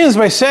Tzedek begins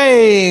by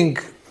saying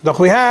that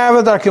we have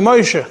a Darkei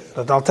Moshe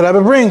that Alter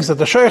Rebbe brings, that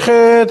the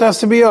sheichet has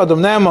to be Adam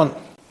Ne'eman,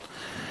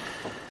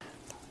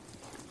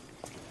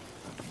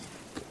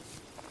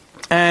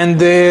 and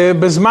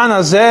bezman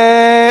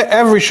hazeh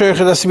every sheichet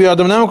has to be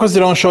Adam Ne'eman because they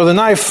don't show the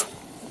knife.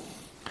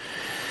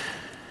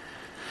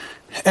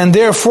 and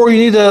therefore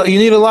you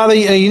need a lot of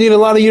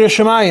Yireh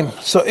Shamayim.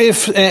 So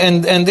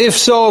if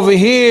so over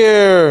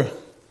here,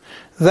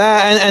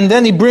 that and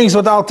then he brings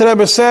what Alter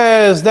Rebbe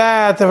says,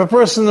 that if a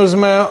person is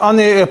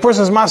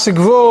Masik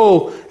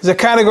Gvul is a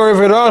category of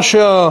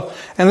Rasha,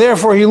 and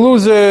therefore he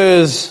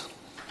loses,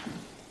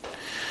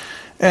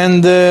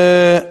 and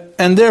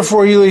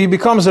therefore he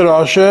becomes a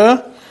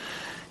Rasha,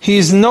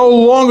 he's no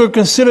longer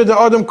considered the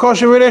Adam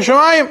Kosher Yireh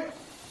Shamayim.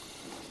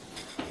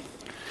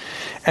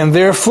 And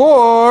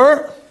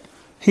therefore,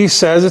 he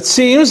says, it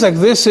seems like the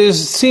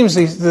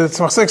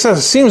Mוחzek says,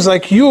 it seems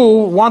like you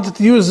wanted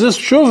to use this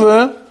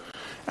tshuva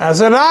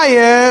as a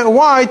raya,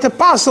 why? To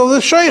passel the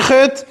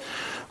sheikhet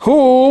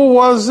who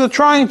was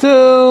trying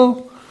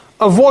to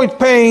avoid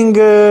paying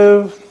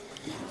a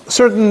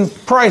certain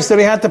price that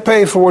he had to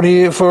pay for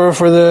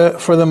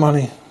the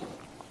money.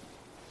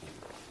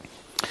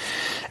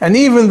 And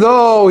even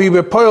though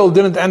Poel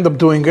didn't end up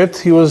doing it,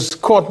 he was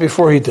caught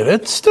before he did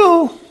it,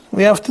 still,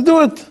 we have to do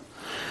it.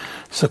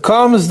 So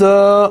comes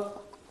the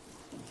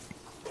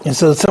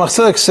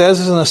Tzemach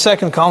says in the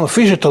second column,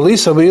 Fisher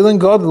Talisa B'ilin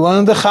God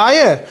learned the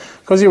Chayeh,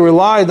 because he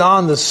relied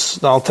on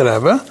this Alter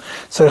Rebbe.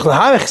 So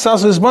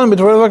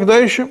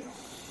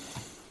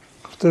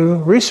to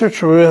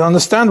research or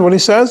understand what he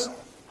says.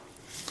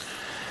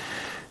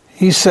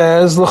 He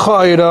says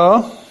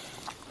L'chayra,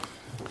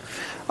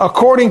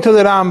 according to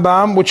the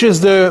Rambam, which is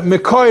the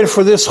Mekoyer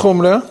for this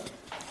Chumrah,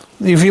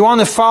 if you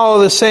want to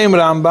follow the same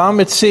Rambam,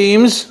 it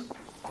seems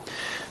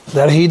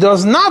that he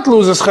does not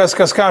lose his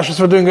cheskas kashus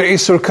for doing an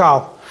Isur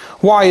Kal.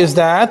 Why is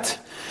that?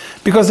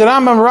 Because the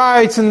Rambam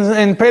writes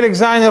in Perek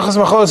Zayin Hilchos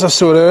Macholos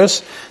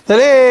Asuros that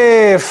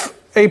if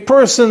a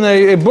person,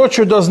 a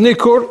butcher, does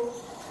nikur,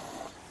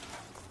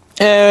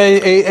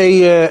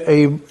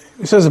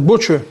 he says a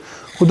butcher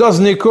who does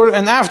nikur,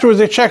 and afterwards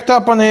they checked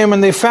up on him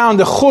and they found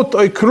a chut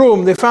or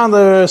krum, they found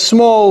a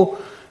small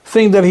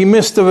thing that he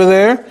missed over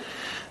there,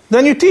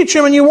 then you teach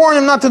him and you warn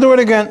him not to do it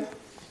again.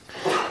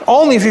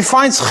 Only if he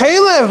finds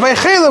chaylev, by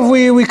chaylev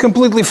we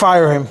completely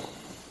fire him.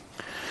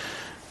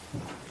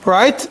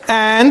 Right?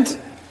 And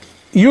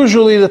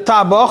usually the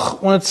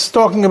tabach, when it's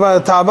talking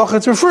about a tabach,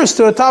 it refers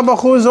to a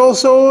tabach who is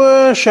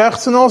also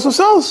shechts and also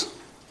sells.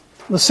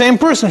 The same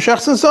person,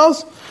 shechts and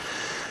sells.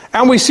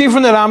 And we see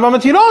from the Rambam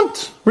that you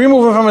don't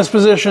remove him from his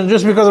position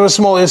just because of a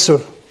small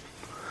isur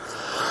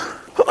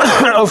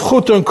of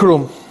chut and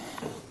krum.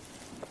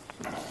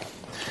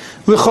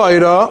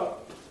 L'chayra,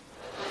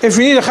 if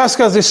you need a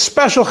cheskas, this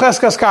special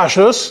cheskas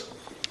kashus,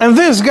 and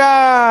this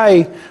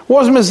guy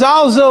was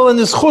mezalzel in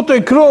this chut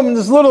and krum, in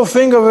this little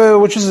thing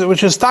of which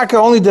is taka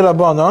only the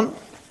Rabbanon,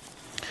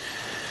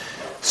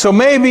 so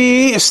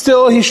maybe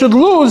still he should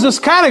lose this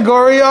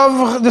category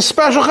of the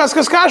special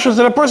cheskas kashus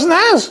that a person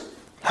has.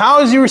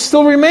 How is he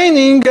still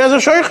remaining as a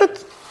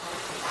sheikhet?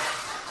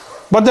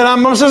 But the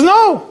Rambam says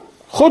no.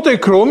 Chut and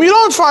krum, you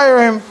don't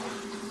fire him.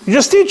 You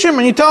just teach him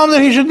and you tell him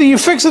that you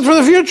fix it for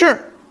the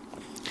future.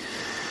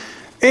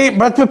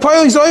 But the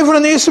Poel is over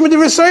and Yisum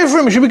Divrei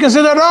Seifrim, he should be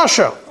considered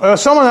Rasha.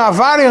 Someone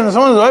Avarian,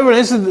 someone is over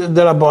and Yisum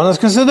the Rabbanon is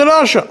considered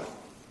Rasha.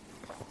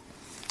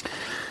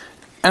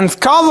 And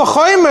Kal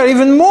V'chomer,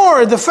 even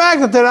more, the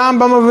fact that the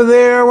Rambam over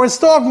there was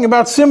talking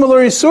about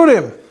similar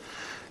Yisurim.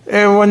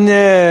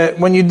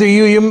 When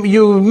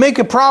you make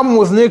a problem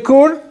with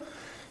Nikur,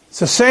 it's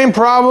the same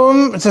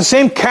problem, it's the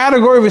same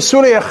category of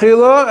Isurei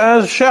Achila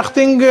as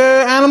shechting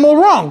animal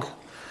wrong.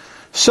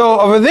 So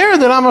over there,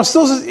 the Rambam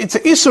still says it's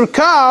an Isur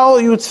Kal.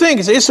 You would think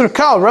it's an Isur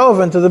Kal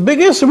relevant to the big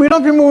Isur. We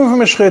don't remove him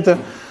from a Shechita.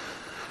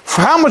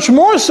 For how much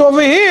more so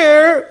over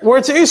here, where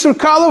it's an Isur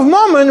Kal of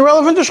Mammon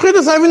relevant to Shechita,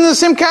 it's not even in the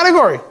same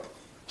category.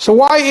 So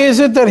why is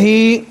it that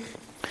he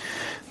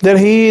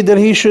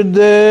should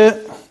be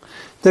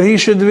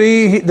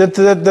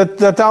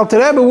Alter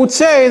Rebbe would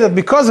say that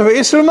because of an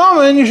Isur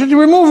Mammon you should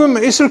remove him,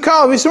 Isur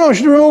Kal, Isur Mammon, you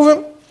should remove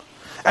him,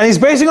 and he's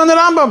basing on the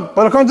Rambam.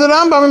 But according to the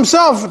Rambam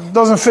himself, it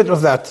doesn't fit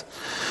with that.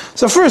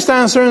 So first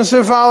answer in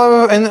Sif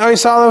Aleph and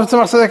Ois Aleph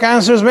Tzemach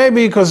answers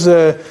maybe because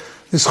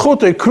this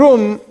chut or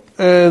krum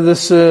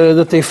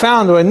that they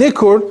found by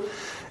nikur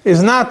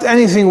is not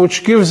anything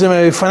which gives him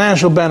a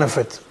financial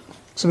benefit.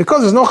 So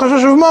because there's no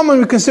chashash of mammon,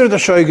 we consider it a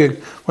shoygig.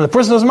 When the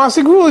person does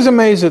masik rule, he's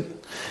amazed.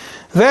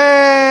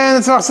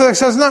 Then Tzemach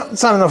says no,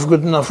 it's not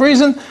good enough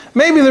reason.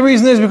 Maybe the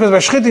reason is because by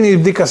shchit you need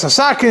bdikas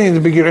hasakin, you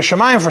need the bigir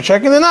shamayim for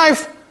checking the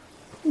knife.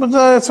 But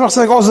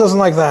Tzemach also doesn't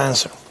like that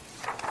answer.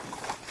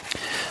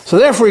 So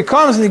therefore he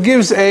comes and he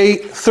gives a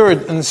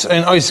third. In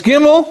Ois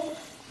Gimel,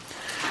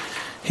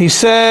 he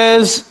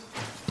says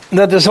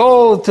that this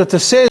whole, to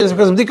say this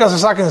because Bdikas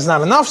HaSakin is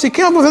not enough, so he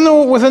came up with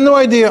a new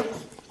idea,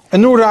 a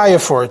new raya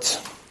for it.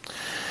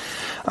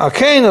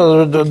 Okay,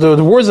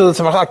 the words of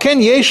the Tzemach, I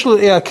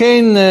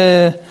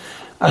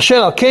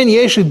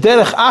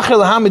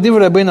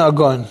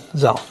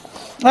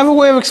have a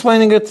way of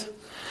explaining it.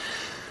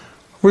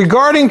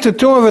 Regarding to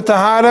Tumah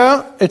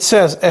v'Tahara, it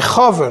says, a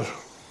chaver,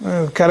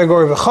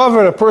 category of a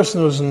chaver, a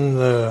person who's in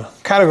the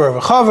category of a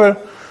chaver,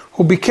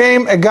 who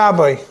became a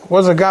gabbai.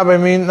 What does a gabbai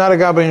mean? Not a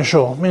gabbai in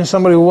shul. It means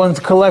somebody who wanted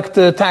to collect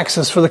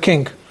taxes for the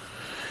king.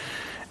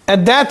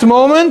 at that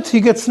moment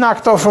he gets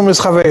knocked off from his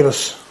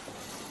chaverus.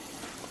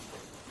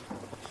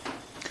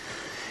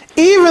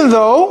 Even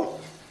though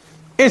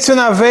it's an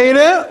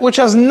aveda which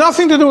has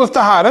nothing to do with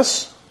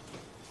taharas,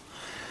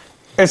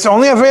 it's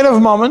only aveda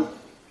of mammon,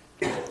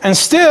 and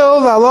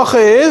still the halacha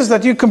is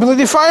that you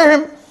completely fire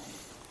him.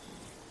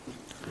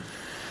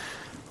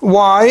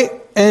 Why?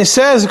 And he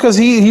says because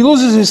he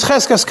loses his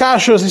cheskas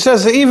kashus. He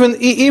says that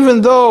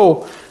even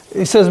though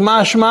he says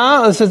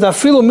mashma, it says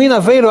afilu min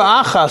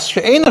aveda achas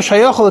she'eino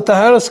shayach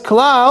letaharas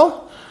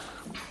klal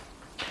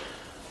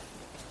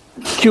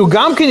ki hu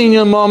gam ken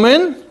inyan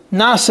mammon.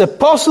 Nase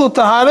posel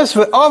taharis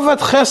ve'ovat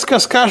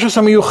cheskas kashus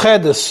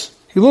amiyuchedes.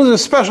 He loses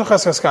a special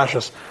cheskas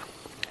kashus.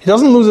 He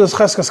doesn't lose his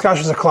cheskas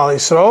kashus a klal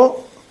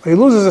Yisrael. He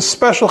loses a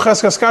special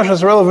cheskas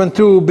kashus relevant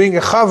to being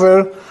a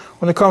chaver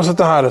when it comes to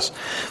taharis.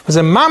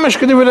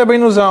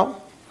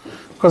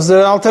 Because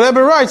the Alter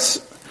Rebbe writes,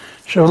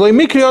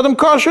 mikri adam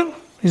kosher.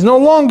 He's no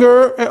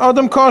longer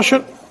adam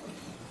kosher.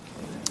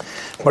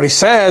 But he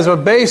says,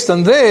 but based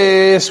on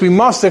this, we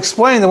must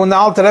explain that when the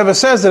Alter Rebbe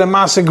says that a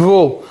maseh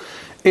gvul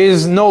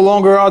is no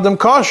longer Adam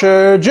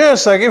kosher,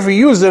 just like if we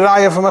use the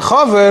raya from a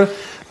chaver,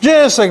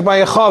 just like by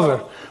a chaver.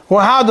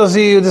 Well, how does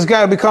this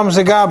guy becomes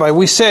a gabbai?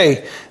 We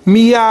say,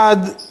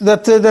 miyad,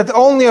 that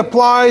only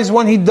applies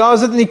when he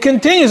does it and he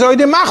continues, or he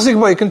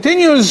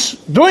continues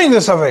doing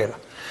this avera.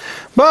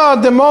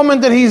 But the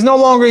moment that he's no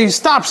longer, he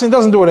stops and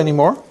doesn't do it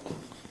anymore.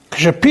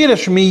 The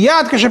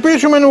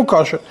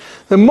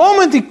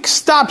moment he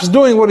stops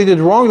doing what he did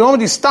wrong, the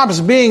moment he stops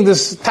being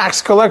this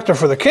tax collector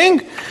for the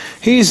king,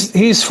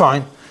 he's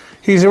fine.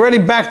 He's already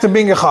back to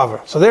being a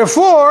chaver. So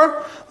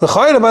therefore, the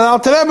chayre by the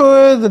Alter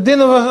Rebbe, the din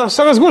of a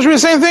sagas gush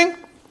is the same thing.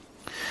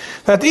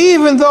 That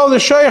even though the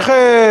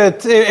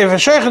sheikhet, if a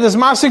sheikhet is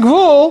maseh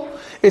gvul,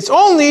 it's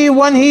only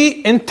when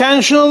he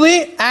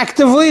intentionally,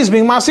 actively is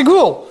being maseh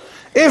gvul.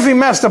 If he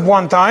messed up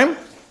one time,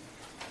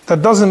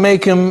 that doesn't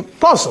make him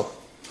puzzle.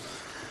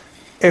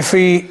 If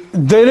he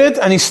did it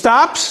and he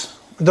stops,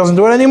 doesn't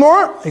do it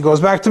anymore, he goes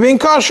back to being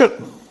kosher.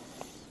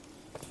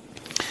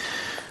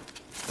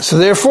 So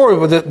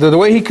therefore, the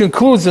way he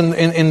concludes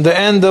in the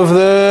end of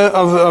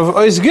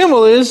Ois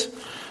Gimel is,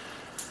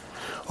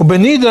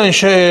 ובנידון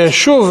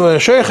ששוב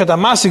שייכת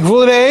המסי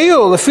גבול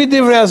ראיו, לפי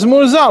דברי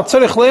הזמור ז"ל,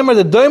 צריך לאמר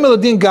לדומה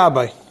לדין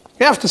גבאי.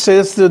 You have to say,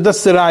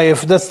 that's the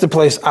rayif, that's the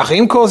place. אך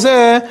אם כל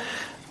זה,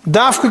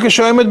 דווקא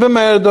כשעומד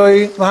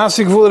במרדוי,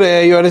 להסי גבול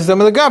ראיו, הרי זה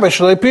דומה לגבאי,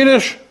 שלא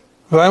יפירש,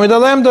 ועומד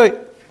עליהם דוי.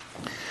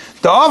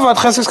 דאובת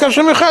חסקס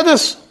קשר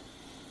מחדש.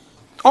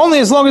 Only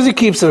as long as he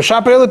keeps it.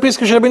 ושאפר אלה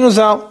פיסקה של רבינו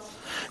ז"ל.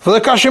 ולא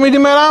קשר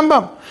מדימי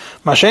רמב"ם.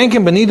 מה שאין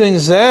כן בנידון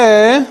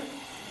זה,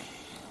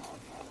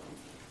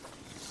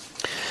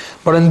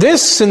 but in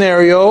this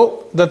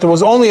scenario, that there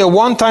was only a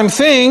one-time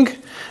thing,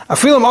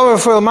 even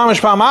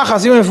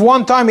if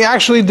one time he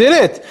actually did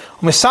it,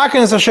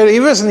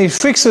 and he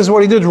fixes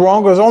what he did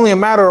wrong, it was only a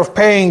matter of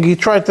paying, he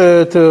tried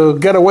to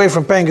get away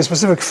from paying a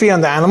specific fee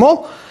on the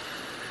animal,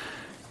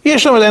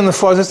 it's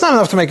not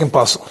enough to make him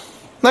puzzle.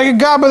 Like a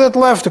gabba that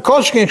left, the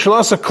koshkin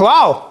shalas a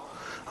klal.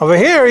 Over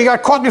here, he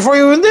got caught before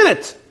he even did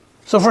it.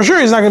 So for sure,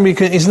 he's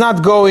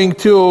not going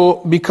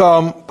to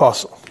become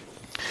puzzle.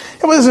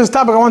 Yeah, but this is a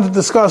topic I want to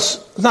discuss.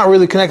 It's not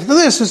really connected to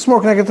this. It's more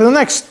connected to the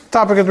next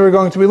topic that we're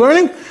going to be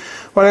learning.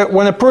 But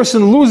when a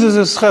person loses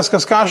his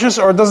cheskas kashus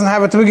or doesn't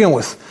have it to begin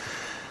with.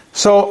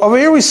 So over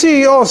here we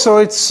see also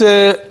it's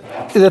this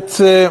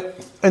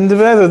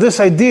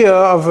idea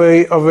of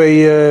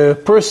a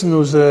person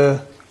who's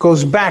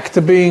goes back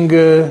to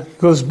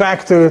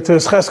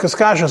his cheskas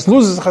kashus,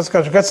 loses his cheskas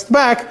kashus, gets it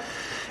back,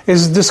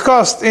 is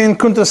discussed in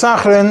Kuntas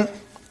Achren.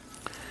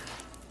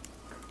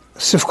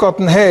 Sifkot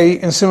and Hay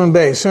in Simon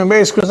Bay. Simon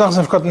Bay is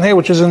Sifkot and Hay,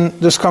 which is in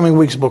this coming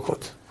week's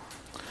booklet.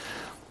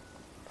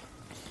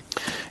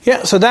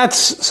 Yeah, so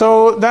that's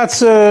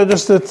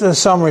just a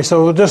summary.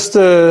 So just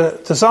to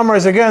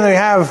summarize again, we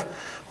have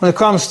when it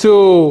comes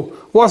to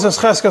what's the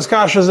cheskas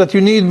kashus that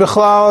you need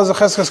bechlal, the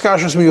cheskas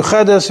kashus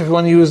miyuchedes. If you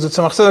want to use the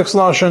Tzemach Tzedek's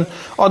lashon,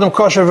 Adam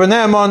kosher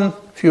v'ne'eman.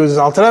 If you use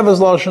the Alter Rebbe's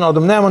lashon,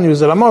 Adam ne'eman,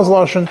 use the Ramah's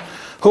lashon.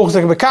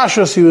 Mוחzek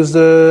bekashus, use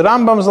the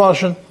Rambam's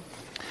lashon.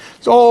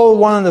 It's all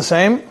one and the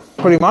same.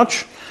 Pretty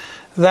much,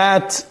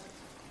 that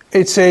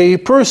it's a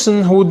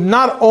person who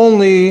not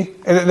only,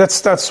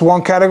 that's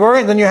one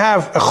category, then you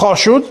have a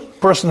chashud,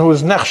 person who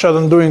is nechshad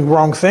and doing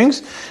wrong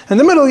things. In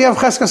the middle you have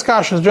cheskas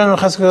kashus, general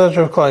cheskas kashus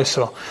of Klal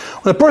Yisrael.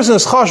 When a person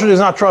is chashud, is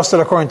not trusted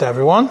according to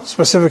everyone.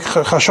 Specific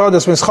chashud,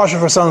 this means chashud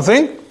for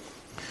something.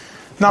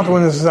 Not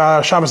when it's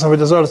Shabbos and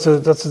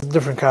Vidazor, that's a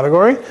different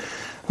category.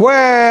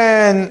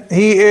 When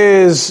he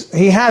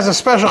has a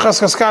special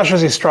cheskas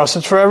kashus, he's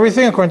trusted for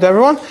everything according to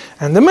everyone.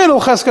 And the middle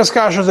cheskas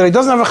kashus, that he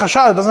doesn't have a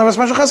chashad, doesn't have a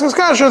special cheskas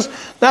kashus,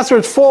 that's where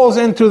it falls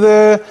into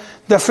the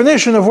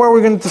definition of where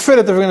we're going to fit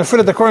it. If we're going to fit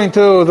it according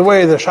to the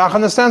way the Shach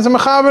understands the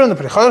mechaber and the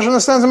Pri Chodesh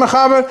understands the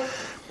mechaber,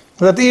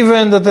 that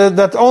even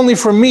that only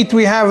for meat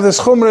we have this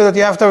chumrah that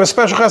you have to have a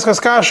special cheskas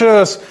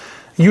kashus,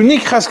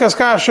 unique cheskas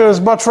kashus,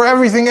 but for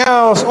everything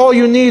else, all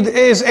you need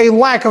is a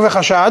lack of a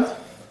chashad,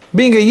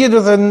 being a yid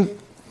with a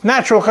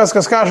natural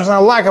cheskas kashus and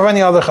a lack of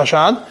any other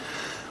chashad.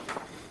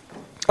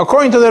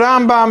 according to the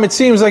Rambam, it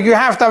seems like you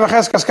have to have a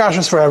cheskas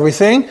kashrus for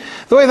everything.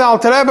 The way the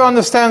Alter Rebbe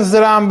understands the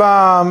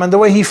Rambam and the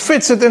way he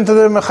fits it into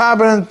the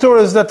Mechaber and the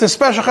Torah is that the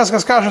special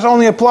cheskas kashrus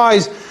only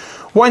applies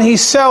when he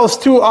sells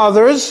to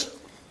others,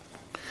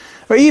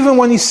 or even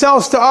when he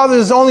sells to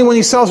others, only when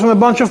he sells from a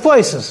bunch of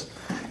places.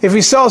 If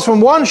he sells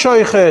from one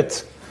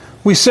shoichet,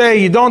 we say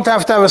you don't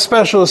have to have a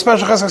special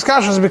cheskas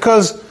kashrus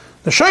because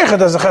the shoichet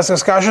has a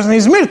cheskas kashrus and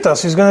he's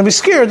mirtas. He's going to be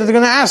scared that they're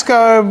going to ask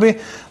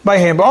by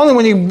him. But only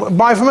when you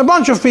buy from a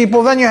bunch of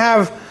people, then you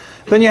have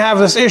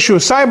this issue.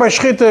 Sai by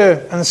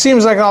shchita, and it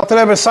seems like Alter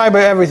Rebbe sai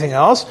by everything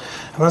else.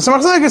 And when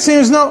Samach it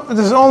seems no,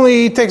 this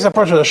only takes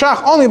approach of the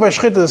shach. Only by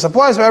shchita this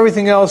applies. But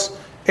everything else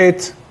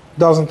it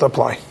doesn't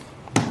apply.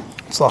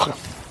 Tzlacha.